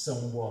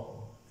someone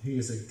who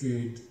is a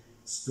good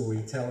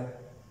storyteller.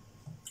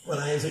 When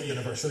I was at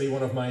university,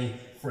 one of my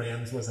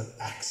friends was an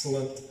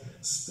excellent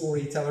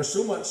storyteller,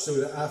 so much so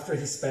that after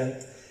he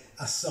spent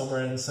a summer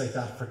in South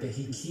Africa,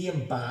 he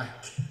came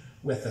back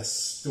with a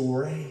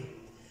story.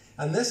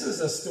 And this was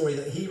a story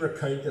that he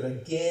recounted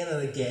again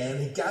and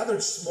again. He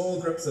gathered small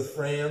groups of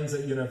friends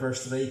at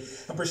university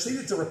and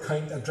proceeded to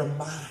recount a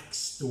dramatic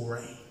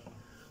story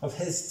of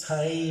his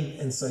time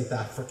in South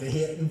Africa.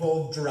 It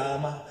involved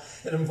drama,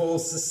 it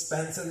involved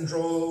suspense, it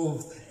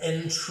involved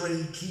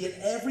intrigue. He had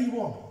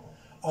everyone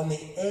on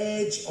the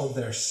edge of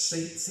their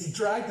seats. He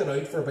dragged it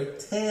out for about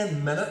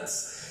 10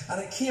 minutes,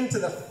 and it came to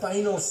the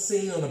final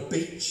scene on a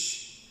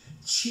beach,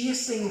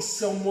 chasing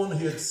someone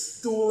who had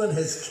stolen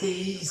his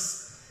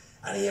keys,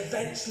 and he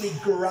eventually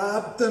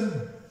grabbed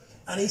them,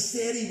 and he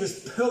said he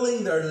was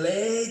pulling their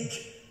leg,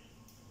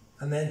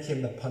 and then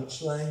came the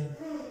punchline.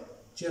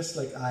 Just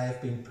like I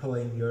have been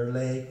pulling your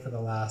leg for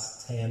the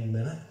last 10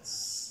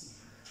 minutes.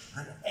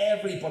 And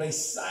everybody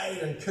sighed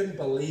and couldn't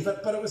believe it,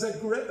 but it was a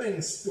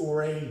gripping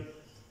story.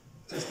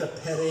 Just a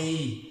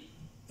pity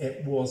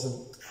it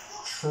wasn't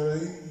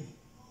true.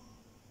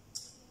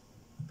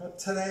 But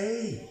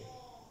today,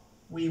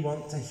 we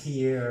want to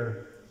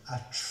hear a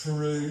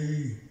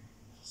true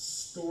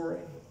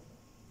story.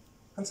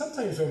 And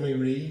sometimes when we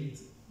read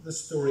the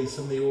stories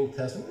from the Old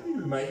Testament, maybe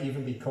we might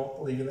even be caught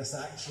believing this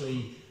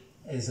actually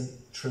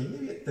isn't true.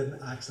 Maybe it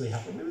didn't actually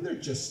happen. Maybe they're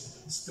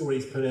just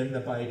stories put in the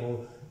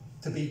Bible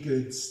to be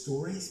good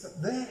stories.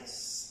 But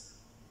this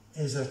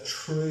is a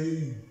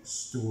true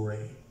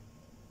story,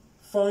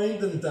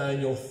 found in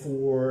Daniel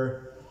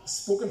 4,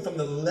 spoken from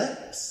the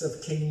lips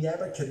of King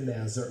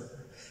Nebuchadnezzar.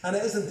 And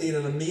it is indeed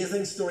an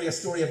amazing story, a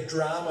story of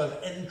drama,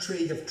 of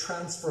intrigue, of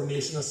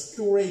transformation, a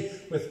story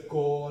with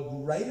God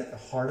right at the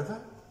heart of it.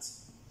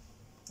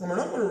 And we're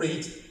not going to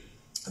read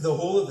the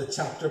whole of the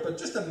chapter, but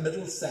just a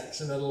middle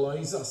section that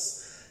allows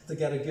us to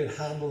get a good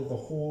handle of the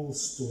whole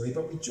story.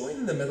 But we join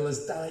in the middle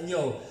as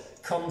Daniel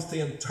comes to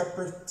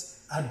interpret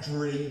a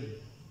dream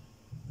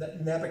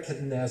that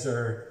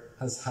Nebuchadnezzar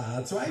has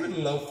had. So I would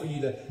love for you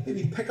to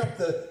maybe pick up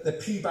the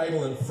Pew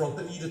Bible in front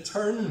of you, to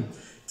turn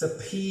to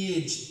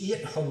page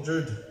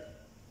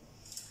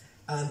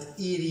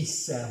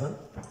 887.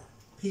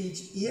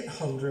 Page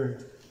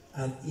 887.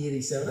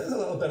 It's a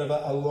little bit of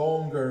a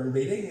longer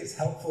reading. It's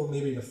helpful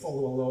maybe to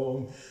follow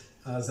along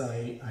as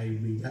I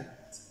read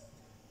it.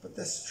 But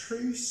this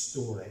true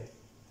story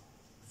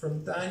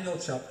from Daniel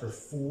chapter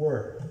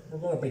 4, we're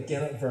going to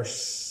begin at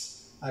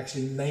verse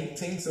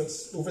 19, so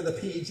it's over the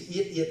page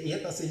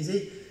 888, that's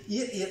easy.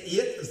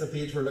 888 is the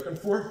page we're looking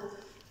for.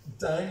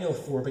 Daniel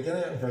 4,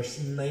 beginning at verse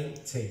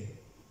 19.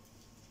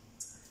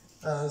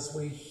 As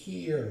we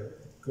hear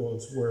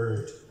God's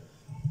word,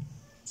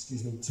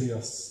 to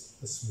us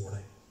this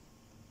morning.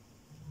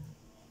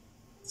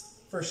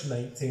 Verse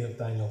 19 of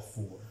Daniel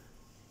 4.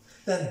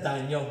 Then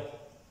Daniel,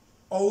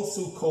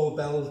 also called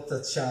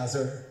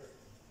Belteshazzar,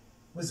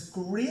 was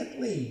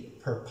greatly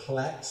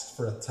perplexed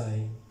for a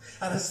time,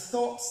 and his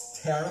thoughts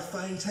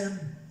terrified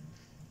him.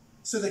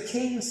 So the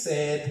king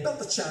said,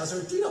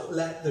 Belteshazzar, do not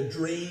let the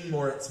dream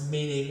or its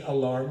meaning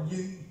alarm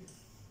you.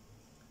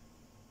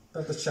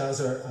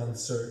 Belteshazzar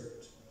answered,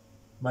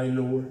 My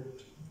lord,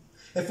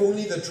 if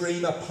only the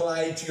dream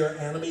applied to your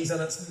enemies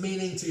and its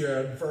meaning to your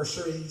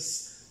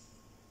adversaries.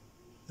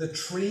 The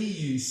tree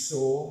you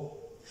saw,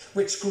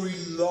 which grew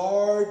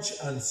large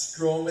and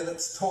strong, with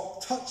its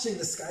top touching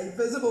the sky,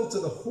 visible to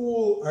the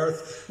whole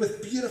earth,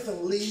 with beautiful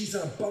leaves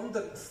and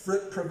abundant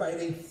fruit,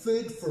 providing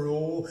food for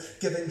all,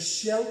 giving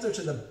shelter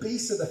to the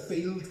beasts of the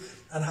field,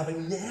 and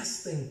having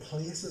nesting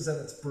places in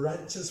its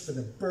branches for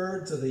the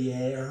birds of the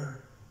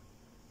air.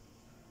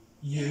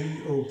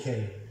 You, O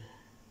king,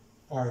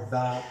 are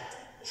that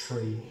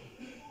tree.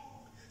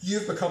 You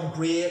have become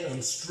great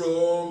and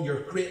strong.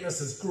 Your greatness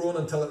has grown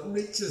until it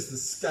reaches the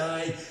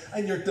sky,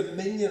 and your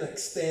dominion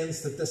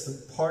extends to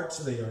distant parts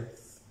of the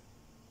earth.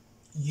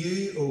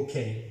 You, O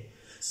king,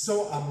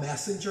 saw a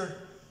messenger,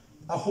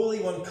 a holy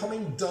one,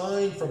 coming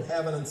down from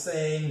heaven and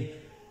saying,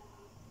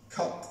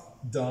 Cut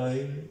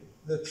down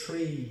the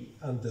tree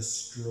and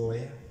destroy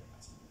it,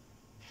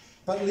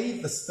 but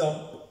leave the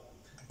stump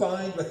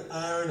bound with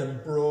iron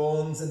and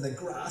bronze in the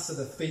grass of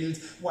the field,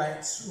 while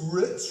its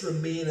roots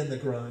remain in the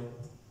ground.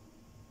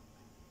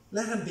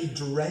 Let him be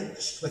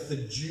drenched with the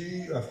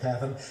dew of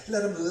heaven.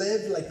 Let him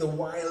live like the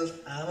wild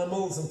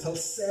animals until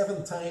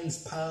 7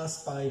 times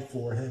pass by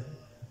for him.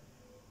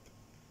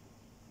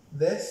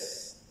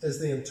 This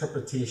is the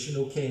interpretation,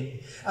 O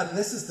king, and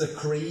this is the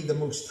decree the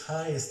Most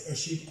High has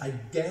issued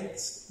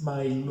against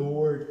my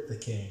lord the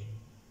king.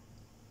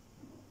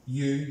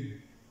 You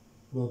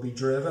will be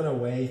driven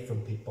away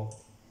from people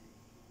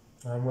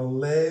and will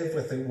live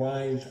with the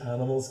wild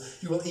animals.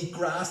 You will eat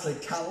grass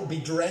like cattle, be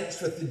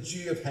drenched with the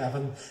dew of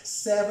heaven.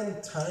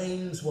 7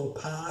 times will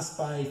pass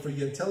by for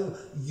you until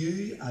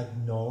you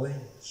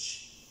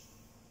acknowledge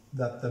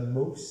that the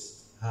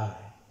Most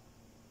High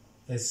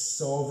is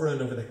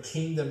sovereign over the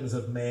kingdoms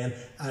of men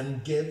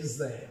and gives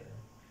them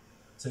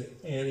to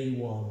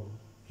anyone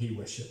he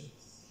wishes.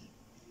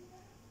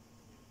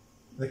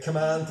 The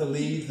command to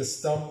leave the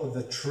stump of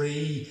the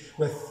tree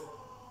with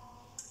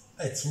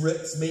its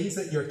roots means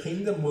that your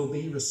kingdom will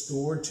be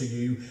restored to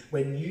you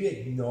when you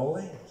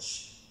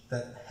acknowledge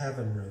that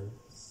heaven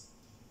rules.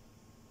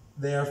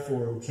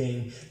 Therefore, O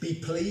king,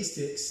 be pleased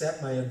to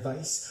accept my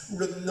advice.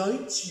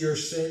 Renounce your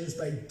sins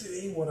by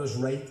doing what is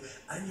right,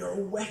 and your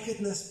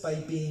wickedness by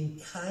being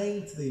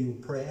kind to the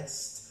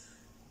oppressed.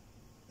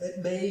 It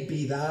may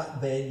be that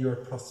then your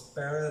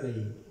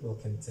prosperity will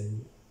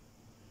continue.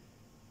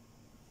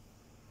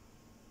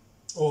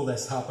 All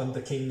this happened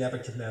to King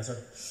Nebuchadnezzar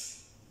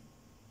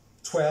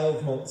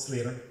 12 months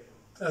later.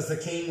 As the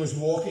king was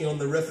walking on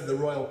the roof of the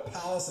royal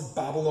palace of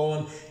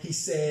Babylon, he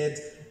said,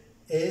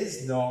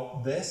 Is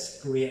not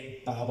this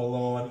great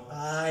Babylon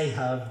I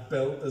have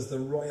built as the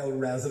royal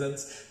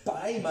residence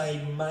by my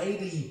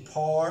mighty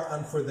power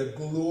and for the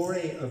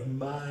glory of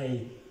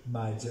my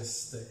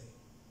majesty?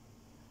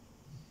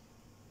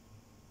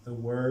 The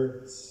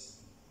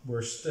words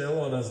were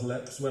still on his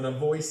lips when a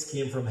voice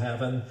came from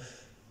heaven.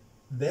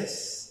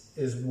 This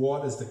is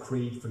what is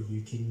decreed for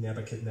you, King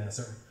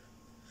Nebuchadnezzar.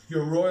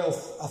 Your royal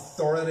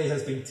authority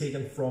has been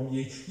taken from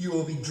you. You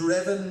will be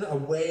driven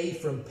away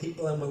from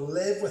people and will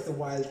live with the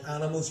wild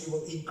animals. You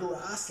will eat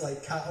grass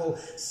like cattle.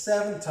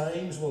 7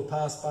 times will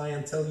pass by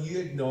until you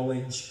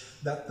acknowledge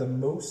that the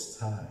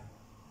Most High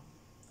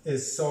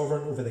is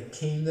sovereign over the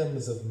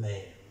kingdoms of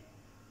men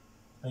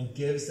and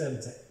gives them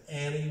to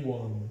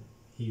anyone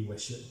he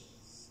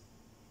wishes.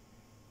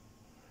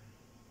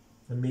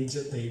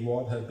 Immediately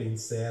what had been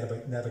said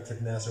about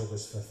Nebuchadnezzar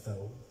was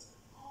fulfilled.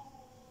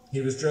 He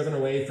was driven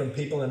away from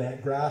people and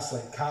ate grass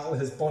like cattle.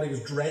 His body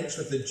was drenched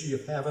with the dew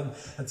of heaven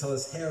until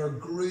his hair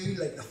grew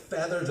like the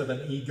feathers of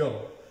an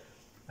eagle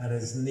and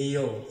his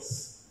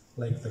nails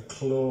like the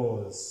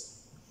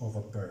claws of a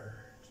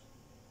bird.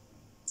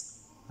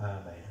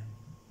 Amen.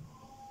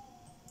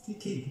 You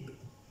keep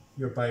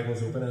your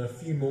Bibles open. In a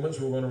few moments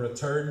we're going to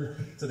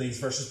return to these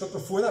verses. But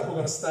before that we're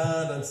going to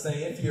stand and sing,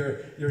 if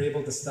you're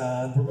able to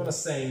stand, we're going to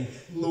sing,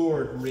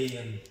 Lord,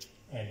 reign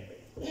in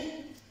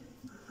me.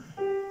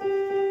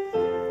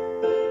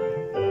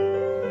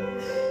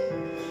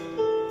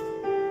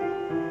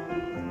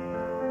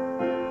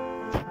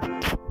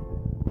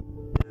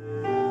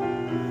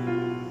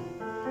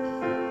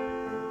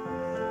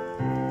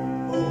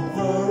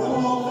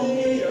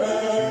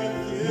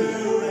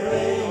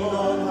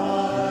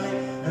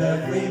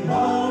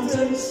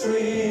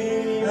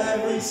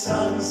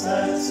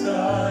 Sunset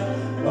sky,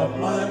 but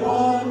my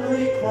one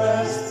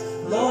request,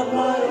 Lord,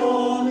 my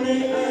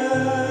only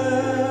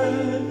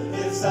end,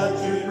 is that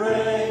you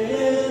reign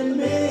in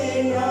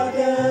me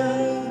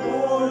again.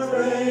 Lord,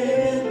 reign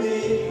in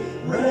me,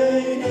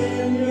 reign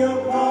in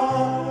your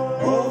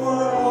power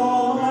over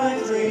all my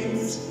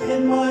dreams.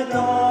 In my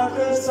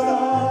darkest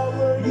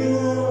hour, you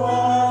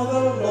are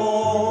the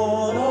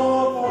Lord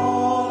of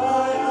all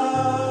I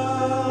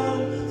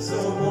am. So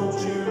won't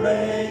you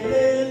reign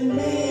in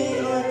me?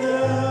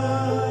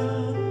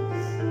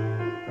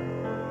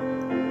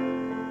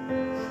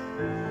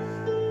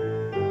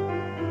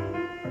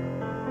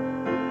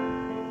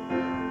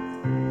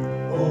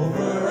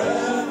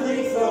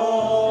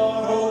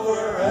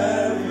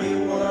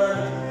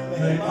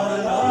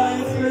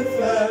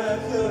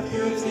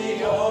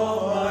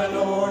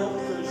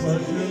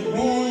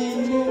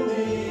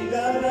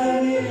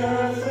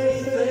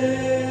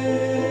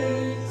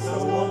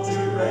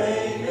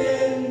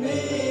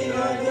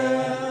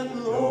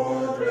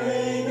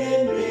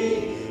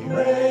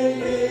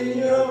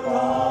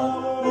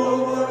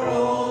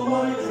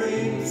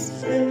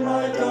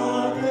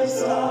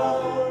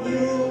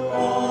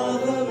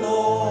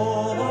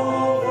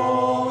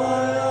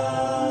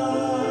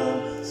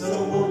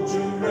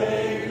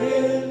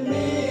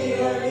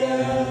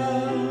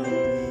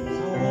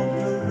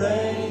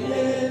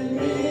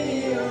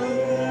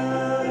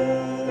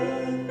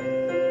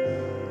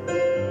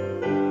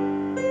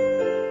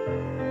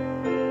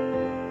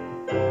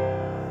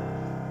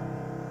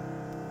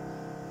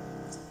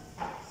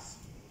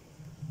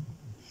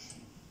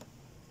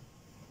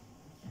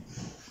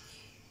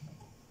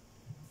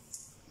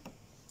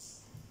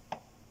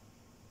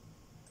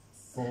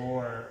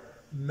 For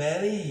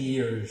many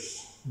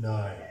years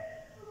now,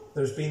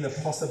 there's been the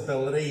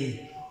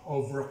possibility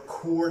of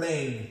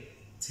recording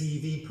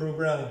TV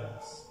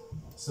programs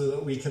so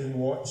that we can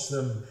watch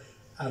them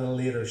at a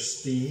later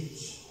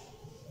stage.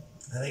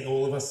 I think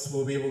all of us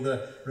will be able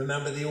to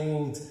remember the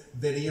old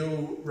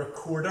video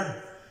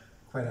recorder.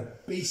 Quite a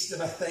beast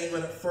of a thing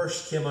when it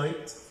first came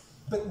out.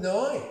 But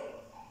now,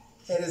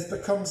 it has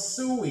become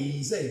so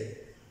easy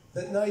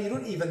that now you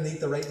don't even need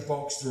the right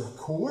box to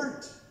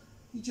record.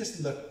 You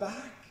just look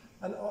back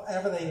and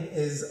everything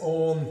is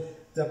on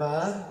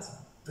demand.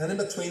 And in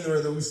between there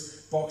are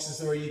those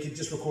boxes where you could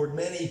just record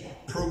many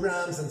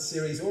programs and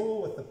series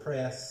all with the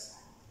press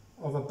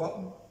of a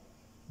button.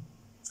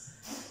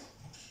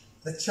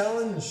 The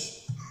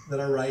challenge that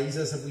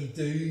arises if we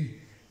do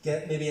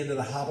get maybe into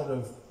the habit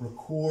of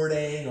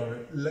recording or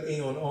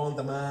looking on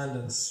demand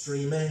and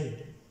streaming,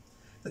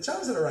 the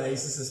challenge that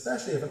arises,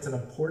 especially if it's an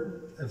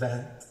important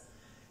event,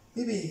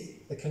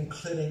 maybe the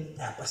concluding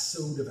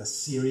episode of a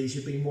series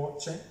you've been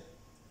watching,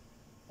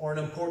 or an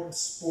important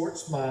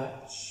sports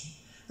match.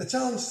 The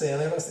challenge to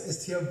any of us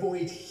is to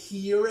avoid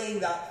hearing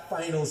that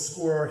final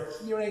score,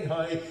 hearing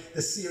how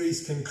the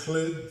series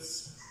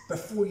concludes,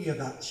 before you have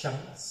that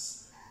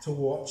chance to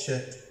watch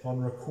it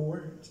on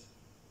record.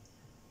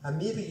 And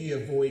maybe you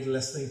avoid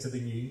listening to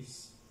the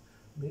news.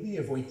 Maybe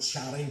you avoid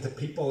chatting to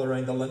people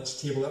around the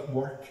lunch table at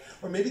work.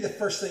 Or maybe the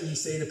first thing you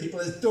say to people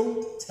is,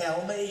 "Don't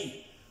tell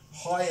me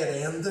how it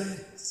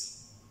ended."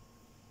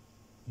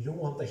 You don't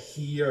want to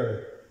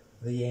hear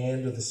the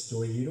end of the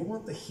story. You don't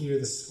want to hear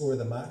the score of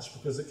the match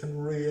because it can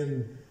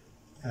ruin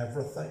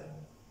everything.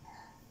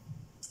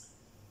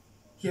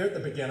 Here at the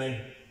beginning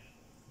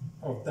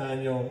of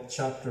Daniel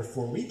chapter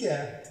 4, we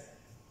get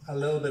a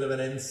little bit of an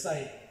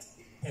insight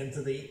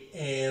into the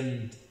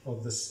end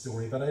of the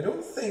story, but I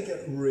don't think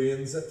it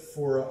ruins it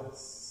for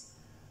us.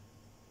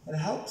 It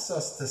helps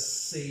us to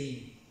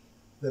see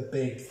the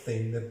big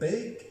thing, the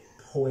big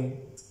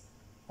point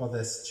of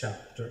this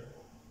chapter.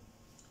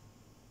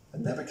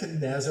 And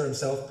Nebuchadnezzar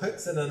himself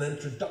puts in an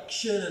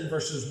introduction in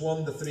verses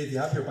 1 to 3. If you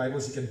have your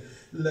Bibles, you can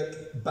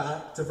look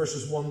back to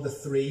verses 1 to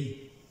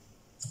 3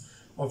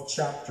 of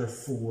chapter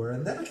 4.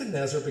 And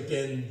Nebuchadnezzar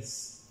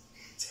begins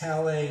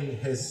telling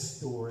his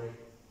story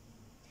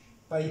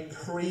by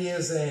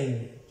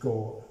praising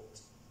God.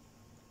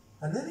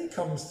 And then he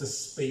comes to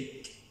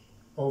speak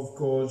of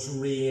God's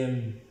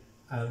reign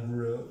and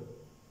rule.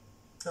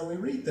 And we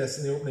read this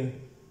in the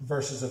opening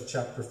verses of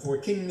chapter 4.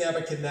 King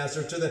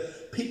Nebuchadnezzar, to the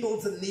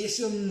peoples and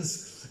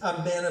nations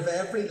and men of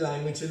every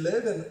language who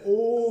live in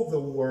all the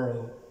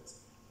world,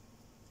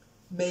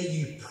 may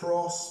you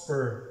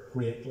prosper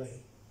greatly.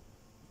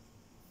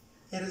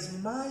 It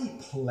is my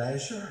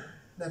pleasure,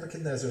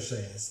 Nebuchadnezzar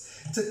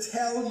says, to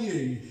tell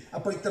you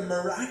about the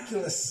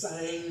miraculous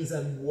signs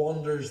and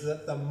wonders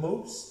that the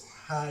Most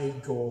High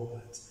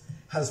God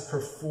has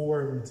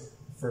performed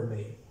for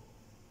me.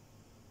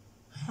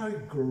 How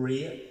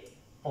great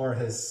are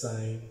his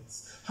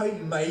signs, how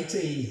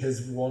mighty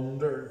his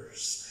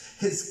wonders.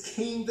 His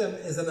kingdom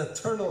is an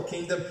eternal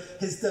kingdom.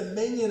 His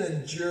dominion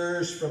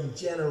endures from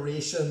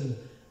generation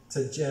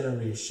to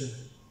generation.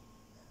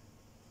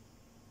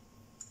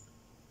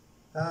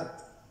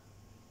 That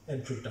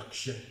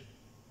introduction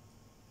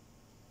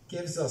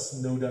gives us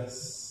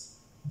notice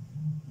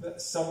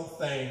that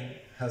something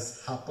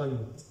has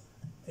happened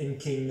in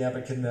King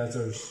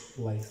Nebuchadnezzar's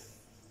life.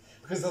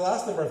 Because the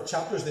last number of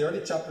chapters, the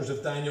early chapters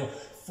of Daniel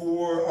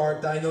 4 or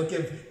Daniel,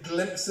 give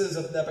glimpses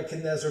of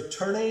Nebuchadnezzar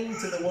turning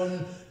to the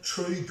one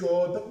true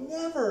God, but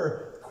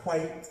never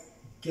quite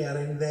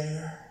getting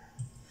there.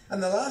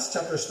 And the last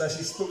chapter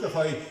especially spoke of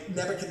how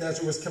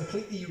Nebuchadnezzar was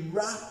completely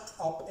wrapped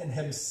up in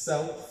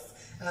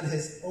himself and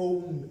his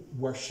own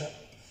worship.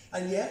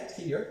 And yet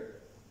here,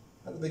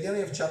 at the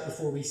beginning of chapter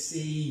 4, we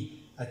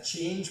see a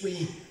change.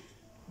 We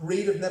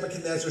read of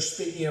Nebuchadnezzar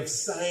speaking of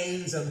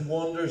signs and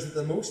wonders that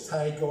the Most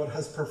High God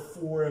has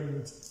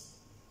performed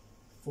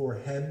for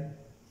him.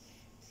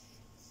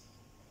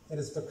 It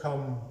has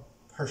become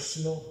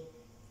personal.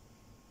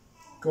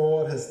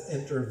 God has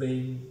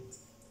intervened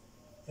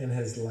in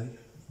his life.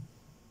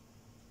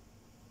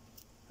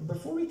 And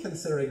before we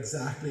consider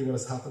exactly what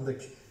has happened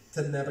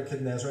to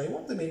Nebuchadnezzar, I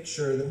want to make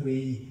sure that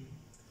we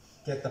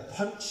get the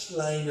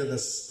punchline of the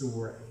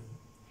story.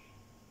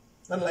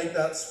 Unlike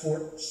that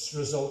sports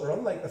result, or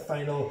unlike the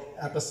final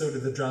episode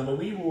of the drama,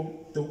 we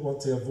don't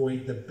want to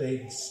avoid the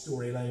big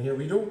storyline here.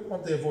 We don't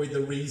want to avoid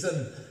the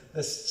reason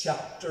this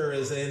chapter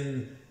is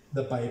in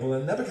the Bible.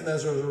 And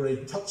Nebuchadnezzar has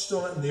already touched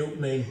on it in the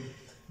opening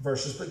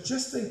verses, but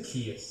just in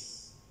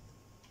case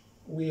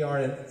we are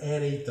in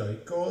any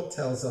doubt, God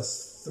tells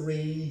us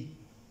 3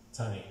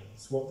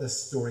 times what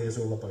this story is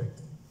all about.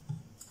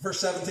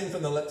 Verse 17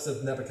 from the lips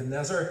of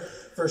Nebuchadnezzar,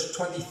 verse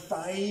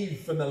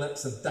 25 from the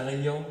lips of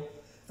Daniel,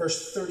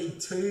 verse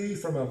 32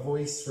 from a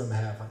voice from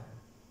heaven.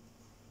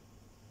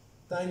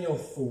 Daniel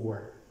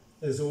 4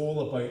 is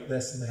all about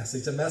this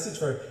message. A message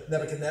for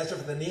Nebuchadnezzar,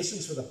 for the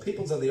nations, for the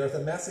peoples of the earth.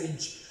 A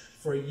message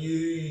for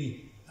you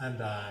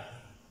and I.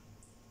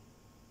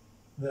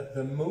 That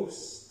the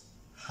Most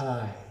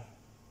High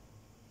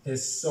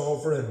is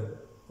sovereign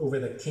over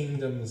the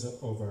kingdoms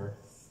of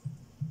earth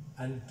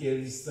and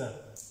gives them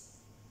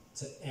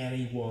to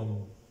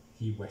anyone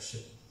he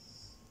wishes.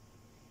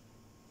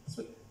 That's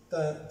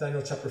what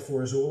Daniel chapter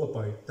 4 is all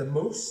about. The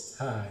Most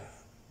High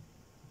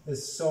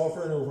is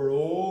sovereign over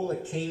all the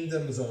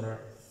kingdoms on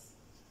earth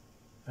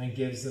and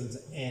gives them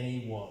to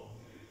anyone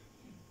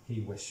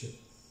he wishes.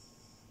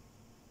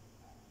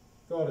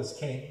 God is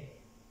king.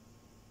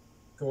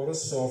 God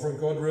is sovereign.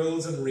 God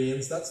rules and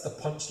reigns. That's the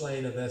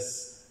punchline of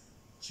this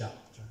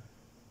chapter.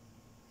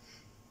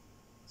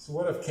 So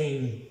what of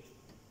King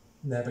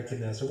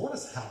Nebuchadnezzar? What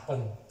has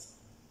happened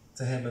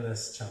to him in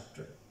this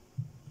chapter?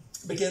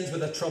 It begins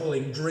with a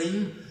troubling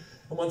dream.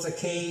 And once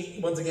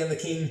again, the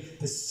king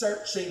is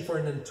searching for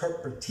an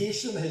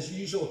interpretation. His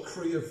usual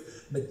crew of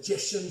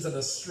magicians and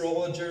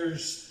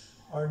astrologers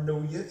are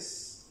no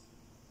use.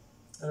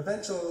 And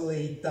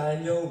eventually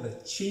Daniel, the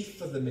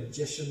chief of the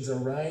magicians,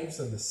 arrives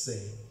on the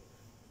scene.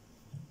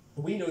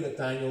 But we know that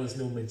Daniel is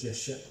no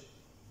magician.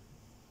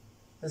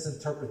 His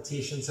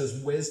interpretations,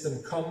 his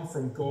wisdom come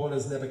from God,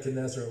 as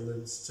Nebuchadnezzar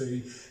alludes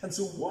to. And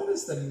so what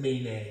is the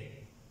meaning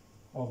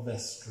of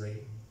this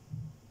dream?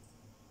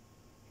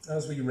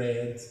 As we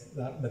read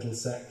that middle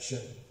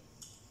section,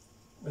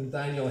 when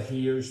Daniel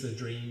hears the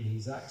dream,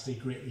 he's actually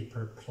greatly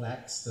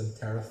perplexed and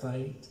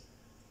terrified.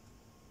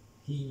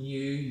 He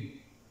knew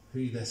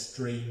who this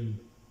dream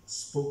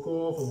spoke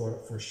of and what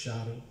it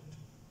foreshadowed.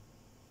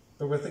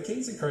 But with the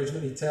king's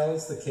encouragement, he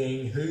tells the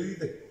king who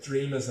the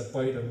dream is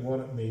about and what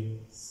it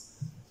means.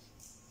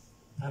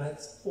 And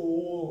it's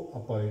all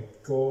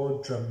about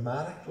God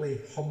dramatically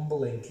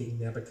humbling King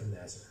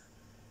Nebuchadnezzar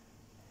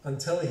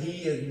until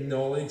he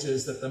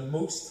acknowledges that the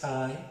Most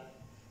High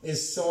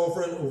is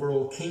sovereign over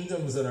all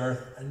kingdoms on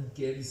earth and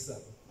gives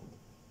them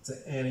to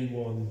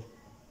anyone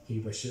he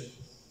wishes.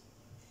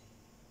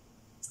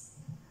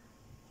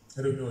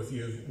 I don't know if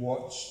you've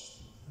watched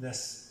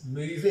this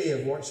movie.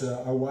 I've watched it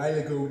a while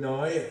ago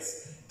now.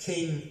 It's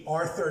King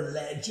Arthur,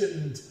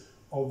 Legend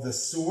of the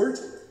Sword.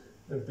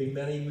 There have been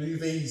many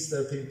movies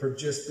that have been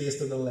produced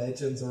based on the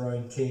legends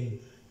around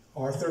King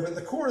Arthur. But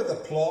the core of the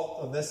plot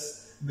of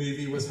this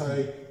movie was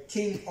how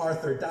King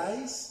Arthur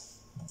dies.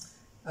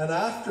 And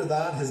after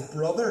that, his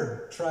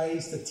brother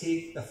tries to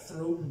take the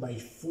throne by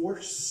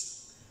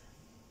force.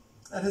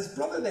 And his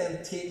brother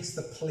then takes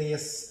the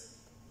place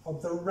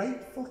of the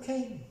rightful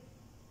king,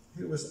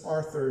 who was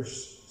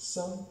Arthur's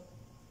son.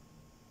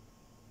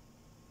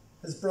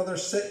 His brother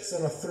sits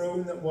on a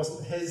throne that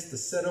wasn't his to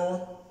sit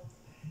on.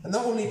 And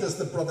not only does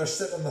the brother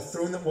sit on the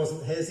throne that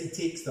wasn't his, he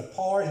takes the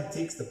power, he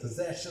takes the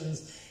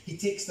possessions, he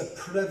takes the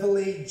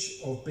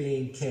privilege of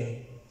being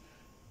king.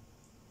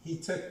 He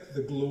took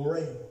the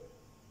glory,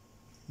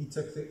 he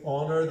took the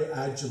honour, the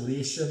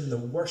adulation, the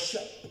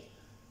worship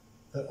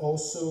that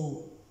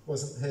also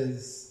wasn't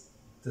his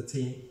to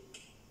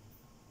take.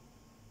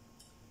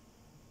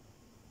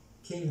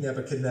 King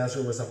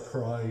Nebuchadnezzar was a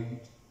proud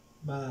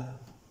man.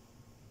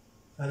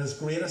 And his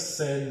greatest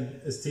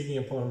sin is taking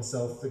upon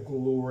himself the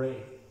glory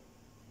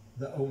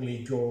that only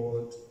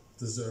God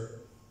deserved.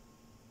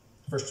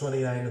 Verse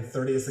 29 and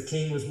 30, as the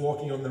king was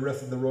walking on the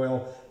roof of the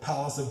royal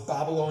palace of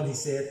Babylon, he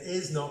said,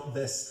 "Is not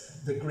this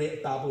the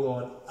great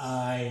Babylon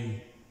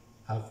I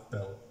have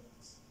built?"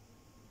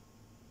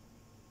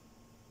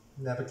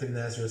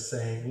 Nebuchadnezzar is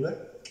saying,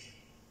 "Look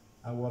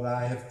at what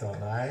I have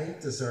done. I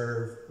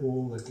deserve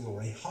all the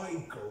glory. How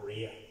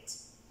great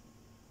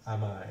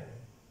am I?"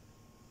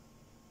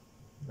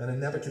 And in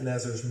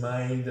Nebuchadnezzar's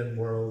mind and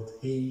world,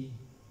 he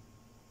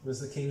was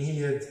the king. He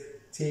had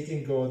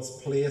taken God's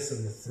place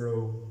on the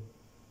throne.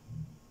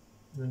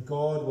 And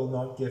God will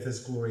not give his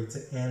glory to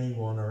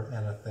anyone or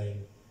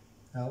anything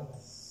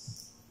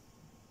else.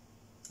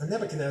 And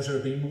Nebuchadnezzar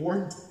had been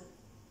warned.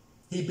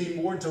 He'd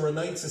been warned to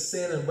renounce his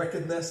sin and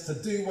wickedness, to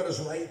do what is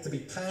right, to be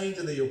kind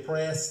to the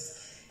oppressed.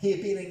 He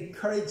had been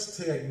encouraged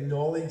to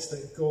acknowledge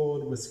that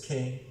God was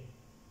king.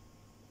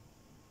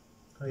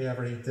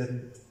 However, he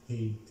didn't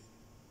heed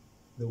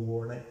the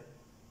warning.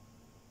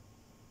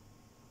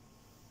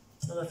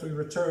 And if we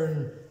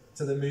return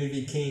to the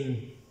movie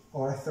King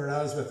Arthur,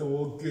 as with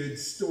all good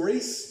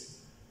stories,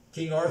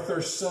 King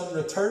Arthur's son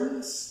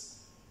returns.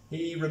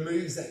 He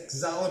removes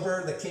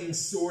Excalibur, the king's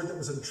sword that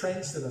was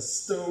entrenched in a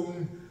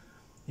stone.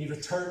 He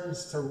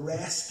returns to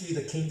rescue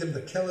the kingdom,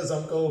 to kill his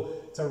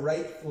uncle, to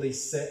rightfully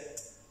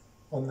sit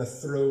on the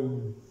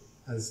throne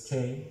as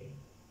king.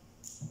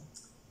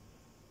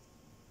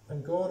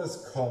 And God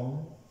has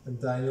come in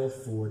Daniel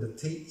 4 to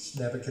teach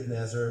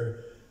Nebuchadnezzar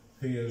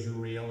who is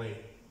really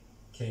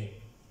king.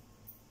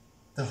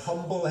 To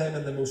humble him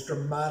in the most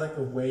dramatic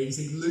of ways.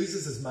 He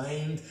loses his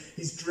mind.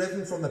 He's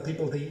driven from the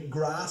people to eat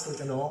grass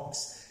like an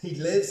ox. He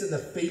lives in the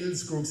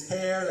fields, grows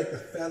hair like the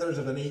feathers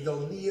of an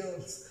eagle,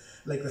 nails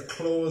like the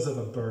claws of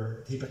a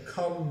bird. He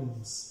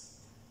becomes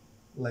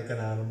like an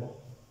animal.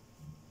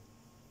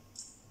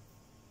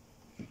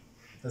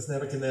 As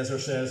Nebuchadnezzar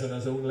says on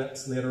his own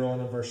lips later on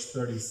in verse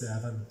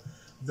 37,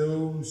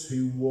 those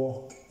who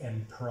walk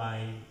in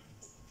pride,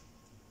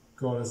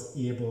 God is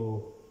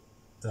able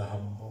to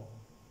humble.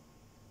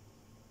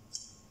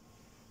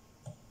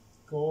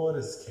 God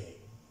is king.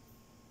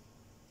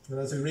 And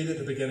as we read at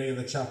the beginning of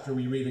the chapter,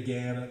 we read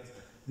again at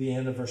the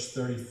end of verse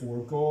 34,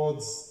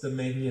 God's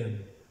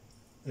dominion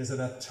is an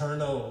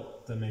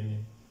eternal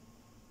dominion.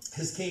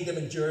 His kingdom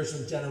endures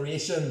from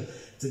generation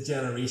to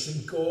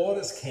generation. God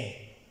is king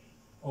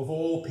of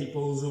all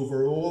peoples,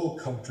 over all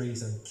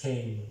countries, and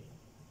king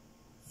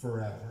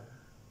forever.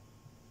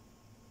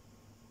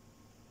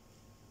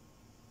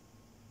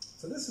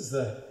 So this is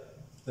the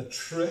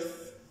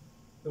truth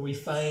that we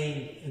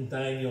find in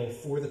Daniel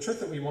 4, the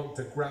truth that we want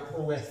to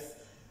grapple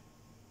with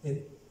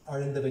in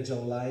our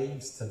individual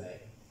lives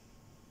today.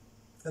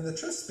 And the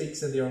truth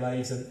speaks into our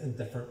lives in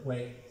different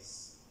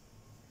ways.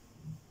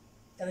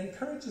 It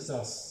encourages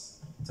us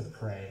to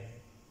pray.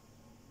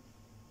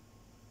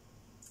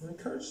 It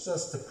encourages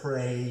us to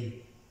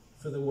pray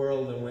for the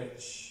world in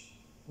which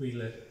we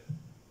live.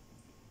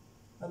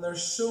 And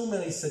there's so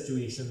many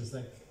situations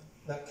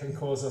that can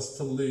cause us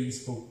to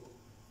lose hope,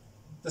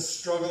 to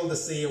struggle to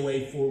see a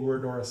way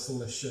forward or a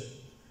solution.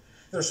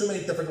 There are so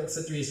many difficult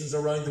situations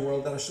around the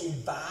world that are so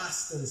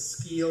vast in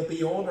scale,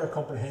 beyond our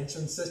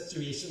comprehension,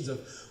 situations of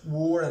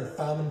war and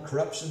famine,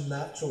 corruption,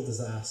 natural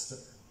disaster.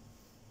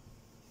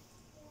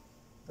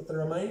 But the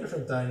reminder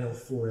from Daniel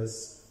 4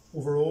 is,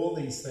 over all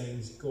these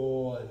things,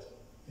 God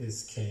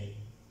is king.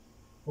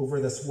 Over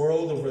this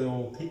world, over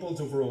all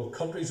peoples, over all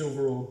countries,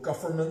 over all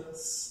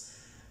governments.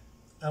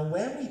 And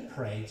when we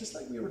pray, just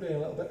like we were doing a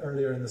little bit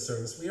earlier in the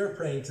service, we are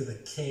praying to the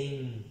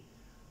King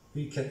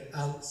who can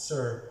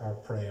answer our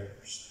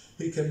prayers,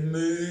 who can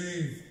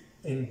move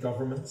in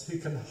governments, who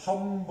can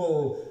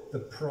humble the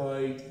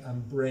proud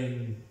and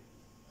bring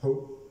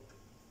hope.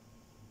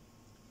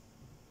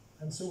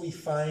 And so we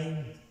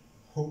find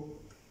hope.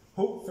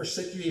 Hope for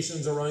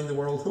situations around the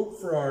world, hope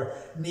for our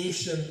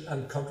nation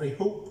and country,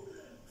 hope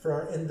for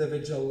our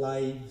individual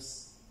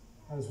lives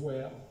as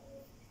well.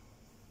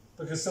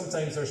 Because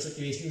sometimes there are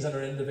situations in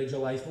our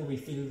individual lives where we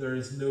feel there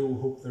is no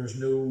hope, there is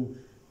no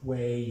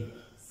way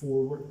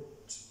forward.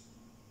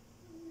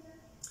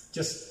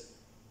 Just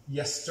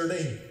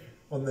yesterday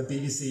on the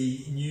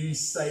BBC News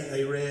site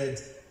I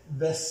read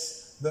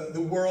this,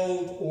 the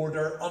world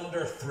order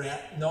under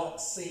threat,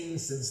 not seen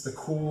since the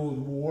Cold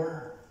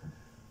War.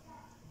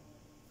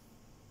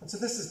 And so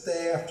this is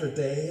day after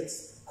day.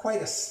 It's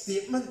quite a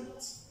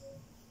statement.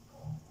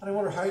 And I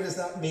wonder, how does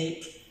that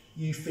make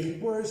you feel?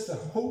 Where is the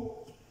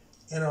hope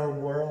in our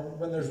world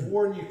when there's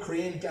war in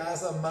Ukraine,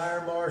 Gaza,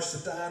 Myanmar,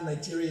 Sudan,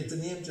 Nigeria, to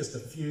name just a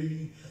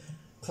few?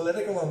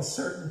 Political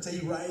uncertainty,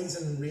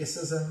 rising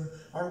racism.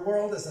 Our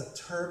world is a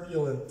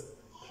turbulent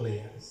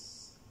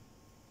place.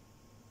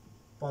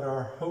 But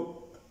our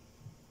hope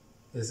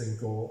is in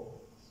God.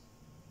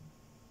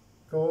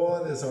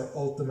 God is our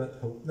ultimate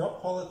hope,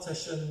 not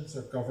politicians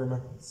or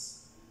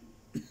governments.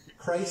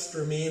 Christ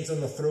remains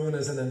on the throne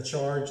as in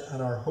charge,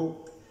 and our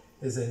hope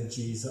is in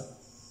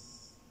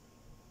Jesus.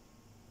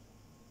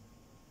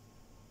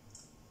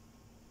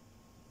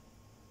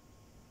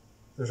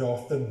 There's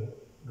often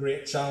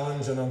great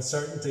challenge and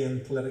uncertainty in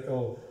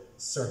political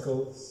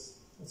circles.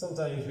 And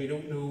sometimes we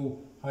don't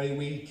know how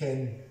we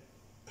can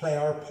play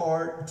our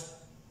part,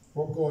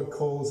 what God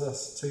calls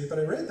us to. But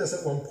I read this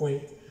at one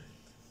point,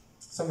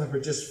 something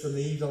produced from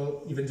the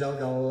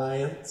Evangelical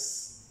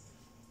Alliance,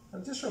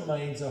 and it just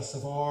reminds us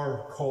of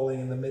our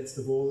calling in the midst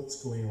of all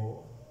that's going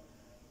on.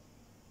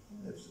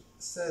 It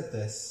said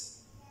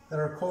this, that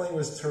our calling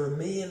was to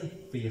remain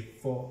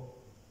faithful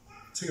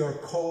to our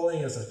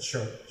calling as a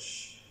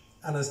church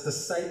and as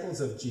disciples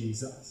of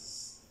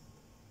Jesus,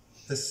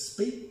 to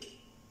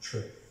speak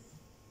truth,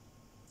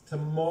 to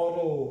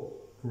model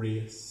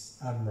grace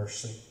and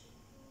mercy,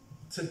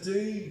 to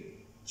do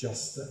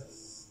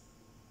justice,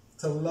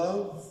 to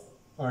love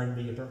our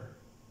neighbour,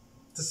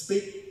 to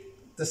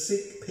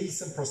seek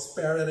peace and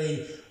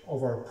prosperity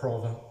of our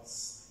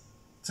province,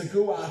 to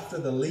go after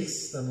the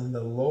least and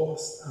the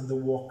lost, and to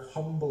walk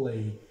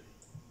humbly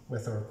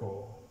with our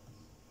God.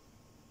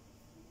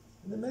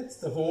 In the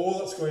midst of all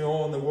that's going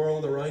on in the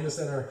world around us,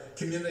 in our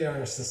community,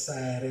 our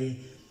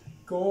society,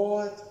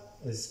 God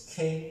is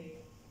King,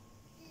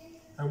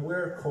 and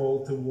we're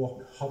called to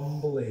walk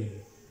humbly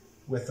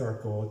with our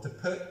God, to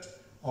put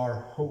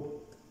our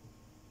hope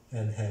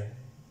in Him.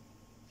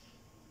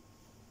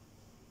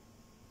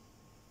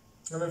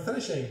 And in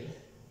finishing,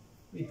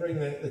 we bring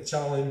the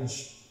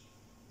challenge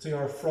to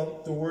our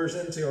front doors,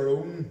 into our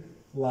own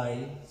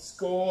lives.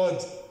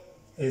 God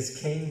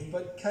is King,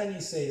 but can you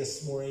say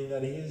this morning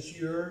that He is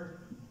your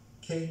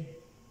King?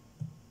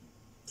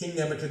 King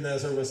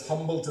Nebuchadnezzar was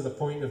humbled to the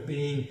point of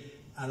being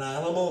an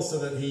animal so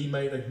that he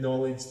might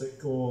acknowledge that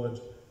God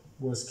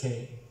was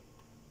King.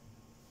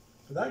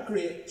 But that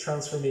great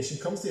transformation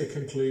comes to a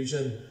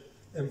conclusion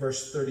in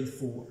verse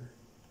 34.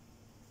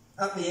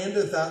 At the end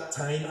of that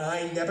time,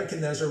 I,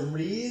 Nebuchadnezzar,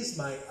 raised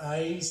my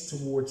eyes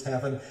towards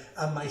heaven,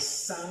 and my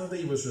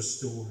sanity was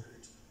restored.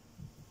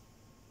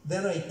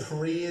 Then I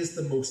praised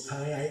the Most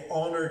High. I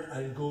honoured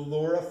and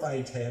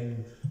glorified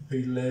Him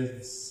who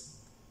lives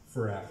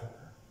forever.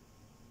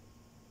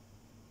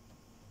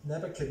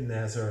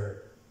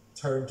 Nebuchadnezzar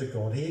turned to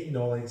God. He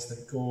acknowledged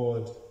that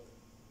God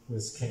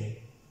was King.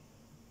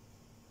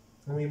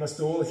 And we must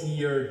all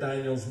hear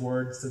Daniel's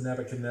words to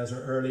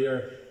Nebuchadnezzar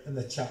earlier in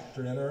the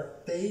chapter in our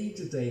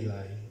day-to-day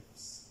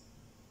lives.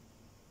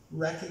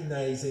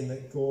 Recognizing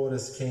that God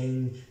is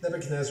King,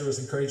 Nebuchadnezzar was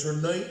encouraged,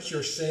 renounce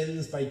your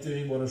sins by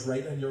doing what is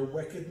right, and your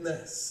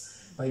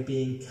wickedness by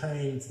being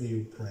kind to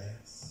the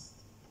oppressed.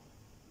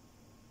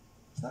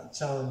 It's that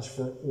challenge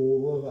for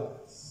all of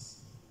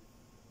us.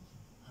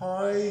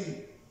 How,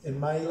 in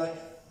my life,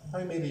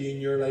 how maybe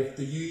in your life,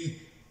 do you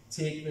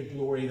take the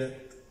glory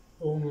that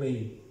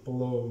only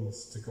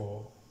belongs to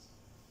God?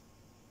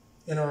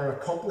 In our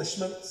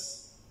accomplishments,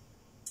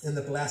 in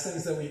the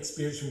blessings that we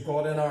experience from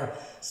God, in our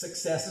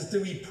successes,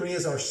 do we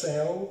praise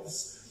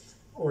ourselves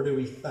or do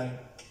we thank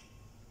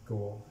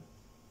God?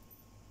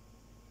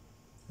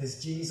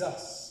 Is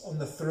Jesus on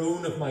the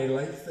throne of my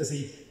life? Is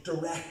He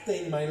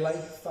directing my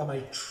life? Am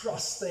I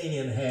trusting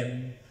in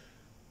Him?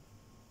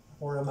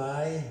 Or am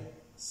I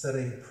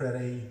sitting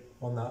pretty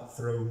on that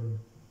throne,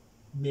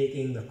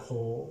 making the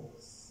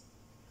calls?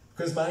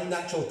 Because my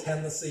natural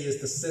tendency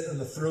is to sit on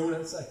the throne.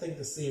 It's, I think,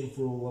 the same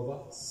for all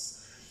of us.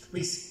 We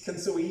can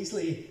so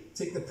easily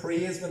take the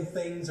praise when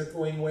things are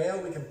going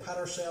well. We can pat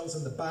ourselves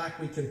on the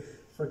back. We can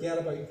forget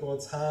about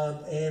God's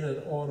hand in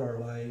and on our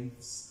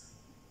lives.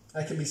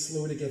 I can be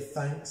slow to give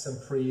thanks and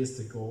praise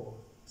to God.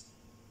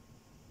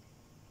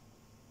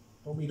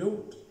 But we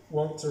don't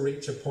want to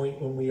reach a point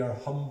when we are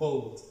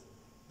humbled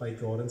by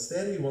God.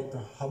 Instead, we want to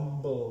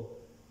humble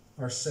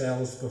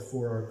ourselves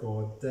before our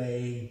God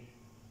day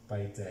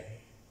by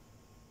day.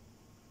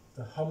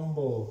 To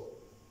humble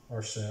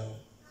ourselves.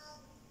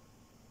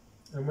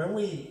 And when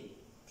we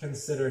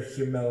consider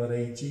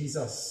humility,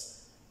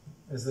 Jesus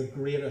is the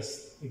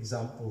greatest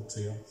example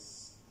to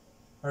us.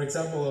 Our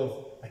example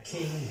of a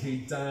king who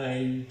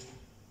died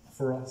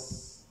for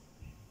us.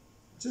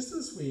 Just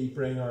as we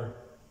bring our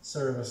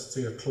service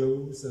to a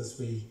close, as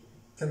we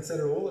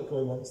consider all that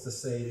God wants to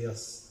say to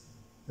us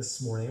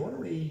this morning, I want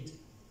to read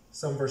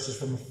some verses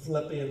from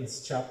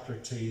Philippians chapter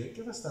 2 that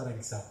give us that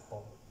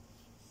example.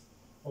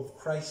 of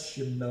Christ's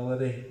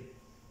humility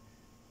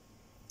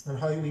and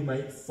how we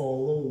might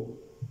follow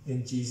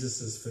in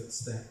Jesus'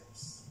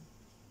 footsteps,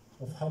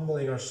 of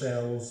humbling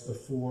ourselves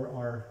before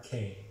our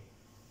King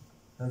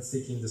and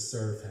seeking to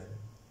serve him.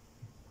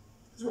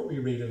 This is what we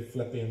read in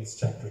Philippians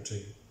chapter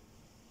 2.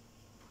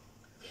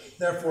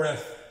 Therefore,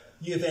 if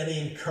you have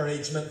any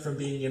encouragement from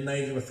being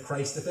united with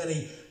Christ, if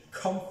any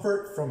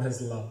comfort from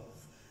his love,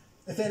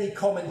 if any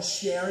common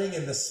sharing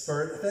in the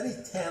Spirit, if any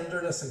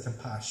tenderness and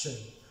compassion,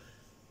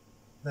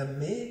 then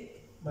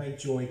make my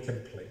joy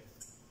complete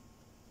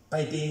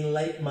by being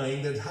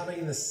like-minded,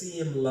 having the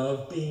same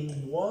love,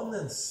 being one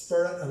in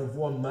spirit and of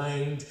one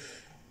mind.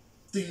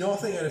 Do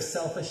nothing out of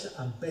selfish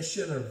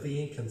ambition or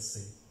vain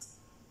conceit.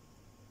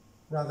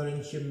 Rather,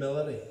 in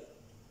humility,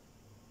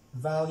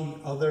 value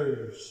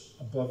others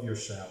above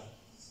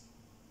yourselves,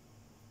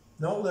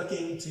 not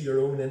looking to your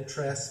own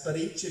interests, but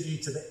each of you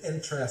to the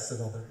interests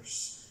of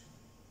others.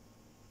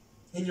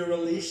 In your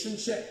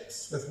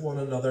relationships with one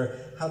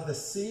another, have the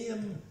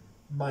same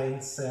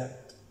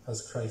mindset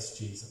as Christ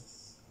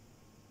Jesus,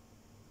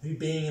 who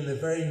being in the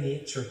very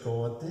nature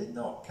God, did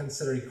not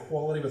consider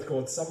equality with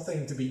God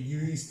something to be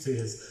used to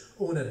his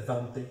own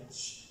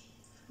advantage.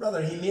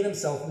 Rather, he made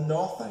himself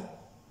nothing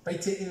by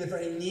taking the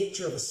very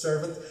nature of a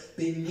servant,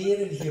 being made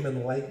in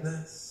human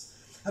likeness,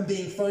 and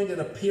being found in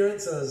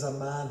appearance as a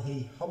man,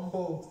 he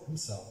humbled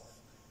himself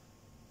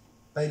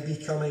by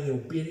becoming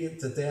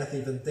obedient to death,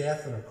 even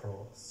death on a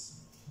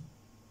cross.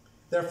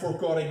 Therefore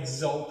God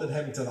exalted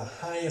him to the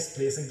highest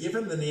place and gave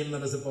him the name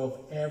that is above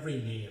every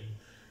name,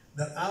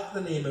 that at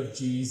the name of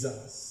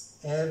Jesus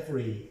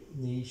every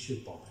knee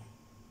should bow,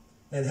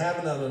 in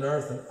heaven and on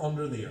earth and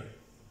under the earth,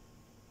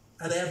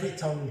 and every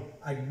tongue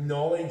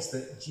acknowledge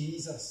that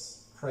Jesus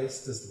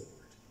Christ is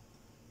Lord,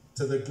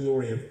 to the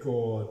glory of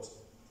God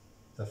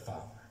the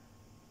Father.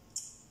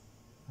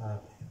 Amen.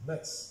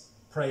 Let's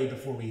pray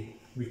before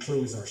we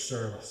close our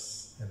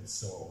service in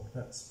song.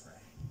 Let's pray.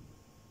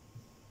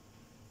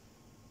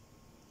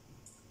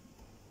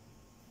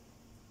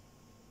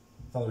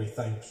 Father, we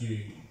thank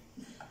you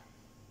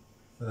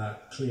for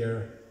that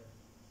clear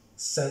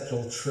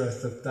central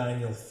truth of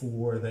Daniel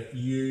 4, that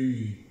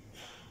you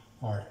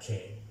are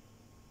King.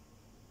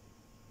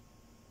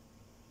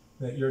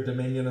 That your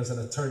dominion is an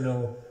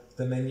eternal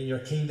dominion. Your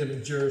kingdom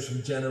endures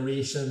from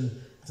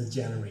generation to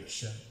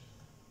generation.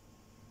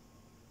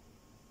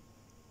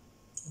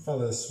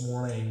 Father, this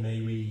morning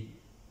may we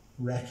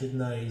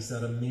recognize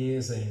that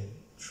amazing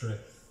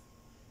truth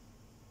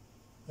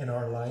in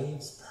our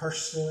lives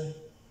personally.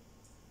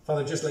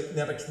 Father, just like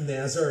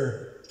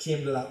Nebuchadnezzar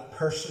came to that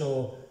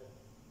personal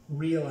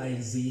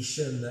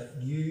realization that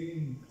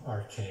you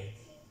are King,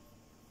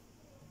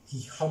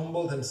 he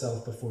humbled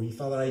himself before you.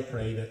 Father, I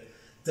pray that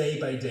day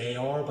by day,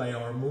 hour by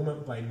hour,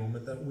 moment by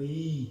moment, that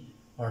we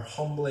are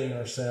humbling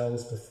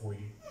ourselves before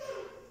you,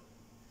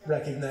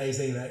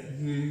 recognizing that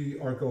you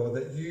are God,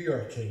 that you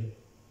are King,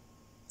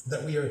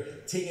 that we are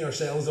taking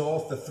ourselves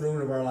off the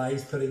throne of our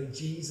lives, putting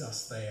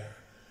Jesus there,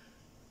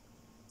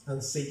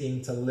 and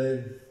seeking to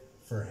live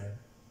for him.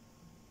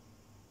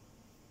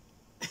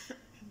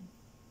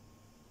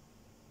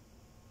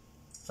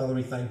 Father,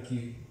 we thank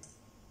you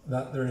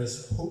that there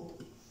is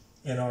hope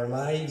in our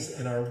lives,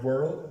 in our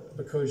world,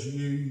 because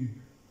you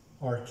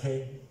are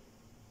King.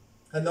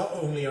 And not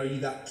only are you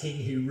that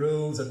King who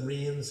rules and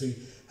reigns, who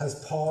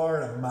has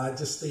power and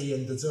majesty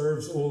and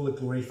deserves all the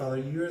glory, Father,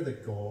 you're the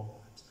God,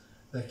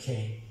 the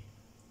King,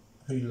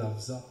 who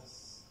loves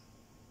us,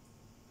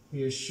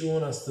 who has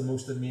shown us the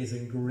most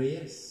amazing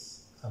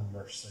grace and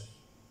mercy,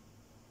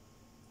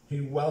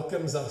 who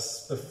welcomes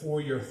us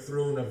before your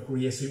throne of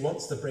grace, who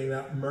wants to bring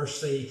that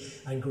mercy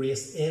and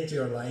grace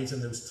into our lives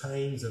in those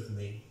times of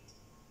need.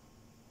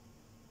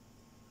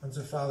 And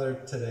so, Father,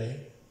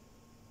 today,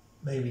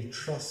 may we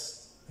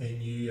trust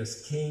in you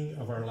as King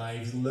of our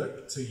lives,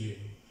 look to you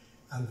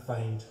and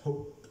find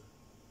hope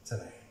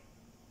today.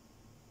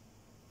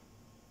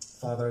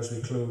 Father, as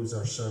we close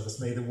our service,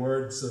 may the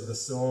words of the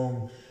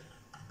song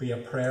be a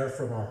prayer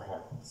from our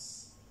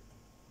hearts.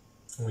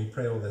 And we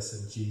pray all this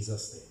in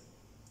Jesus' name.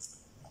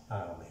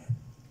 Amen.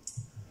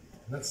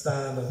 Let's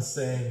stand and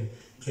sing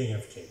King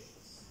of Kings.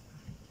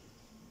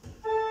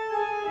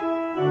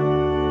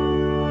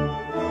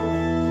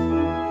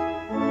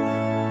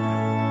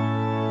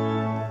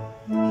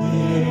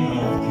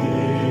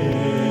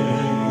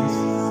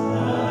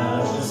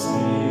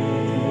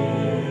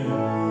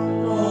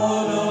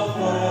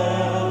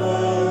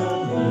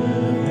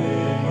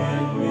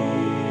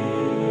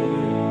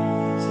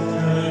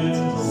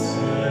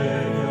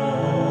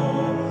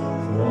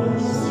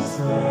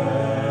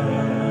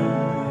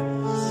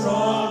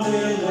 Strong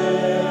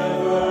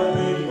deliver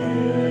me.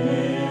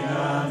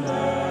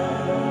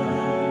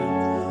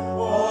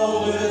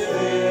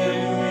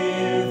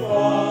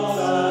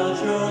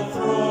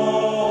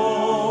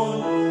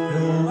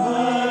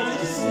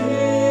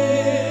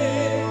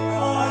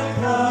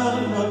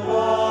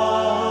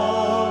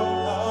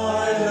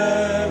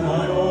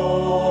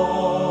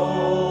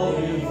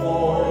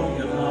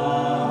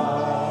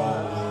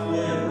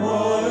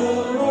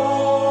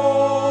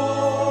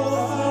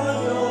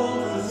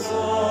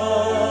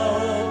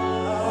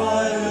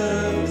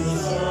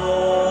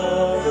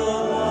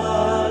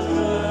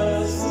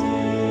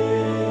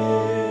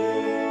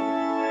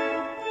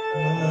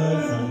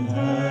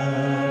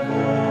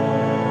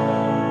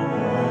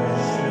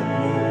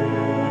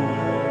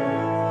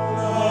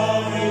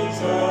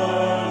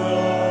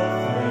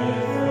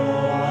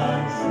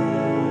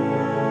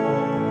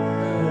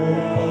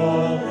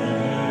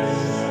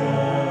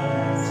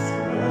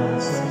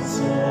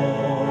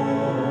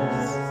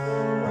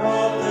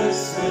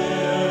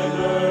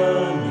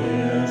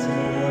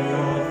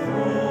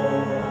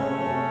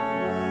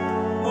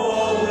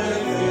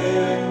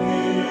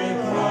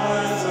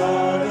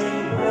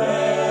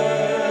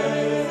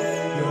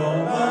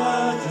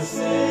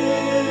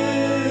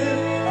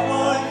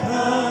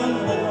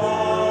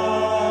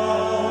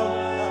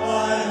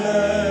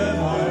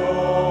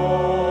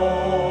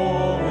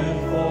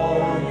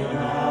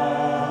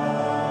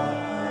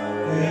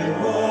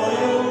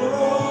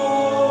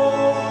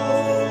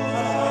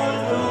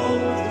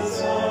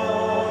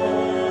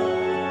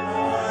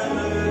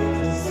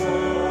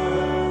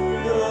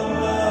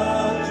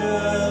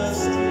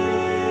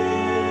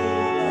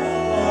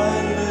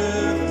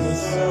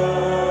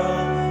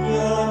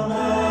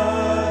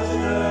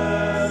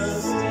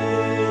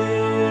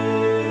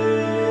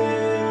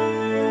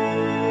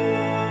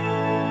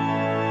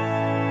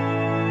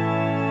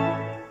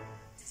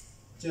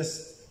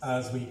 just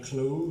as we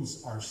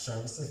close our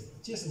services,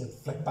 Jason would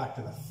flick back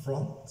to the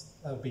front.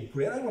 That would be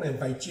great. I want to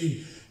invite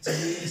you to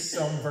use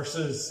some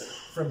verses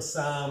from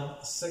Psalm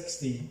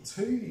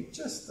 62,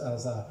 just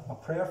as a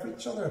prayer for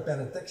each other, a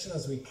benediction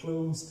as we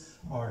close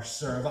our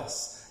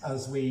service,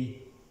 as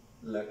we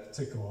look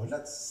to God.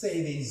 Let's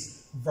say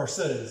these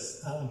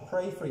verses and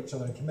pray for each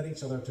other and commit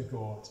each other to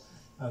God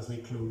as we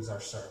close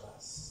our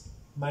service.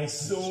 My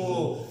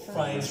soul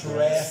finds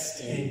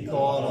rest in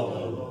God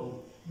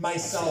alone. My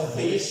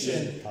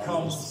salvation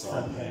comes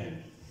from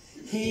him.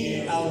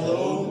 He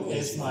alone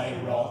is my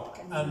rock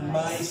and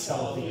my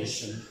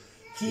salvation.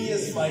 He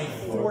is my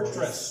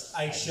fortress,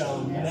 I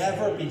shall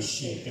never be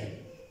shaken.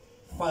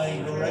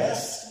 Find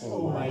rest,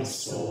 O my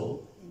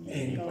soul,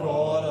 in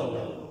God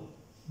alone.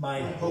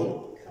 My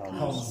hope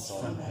comes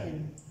from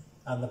him.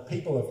 And the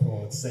people of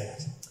God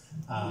said,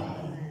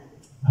 Amen.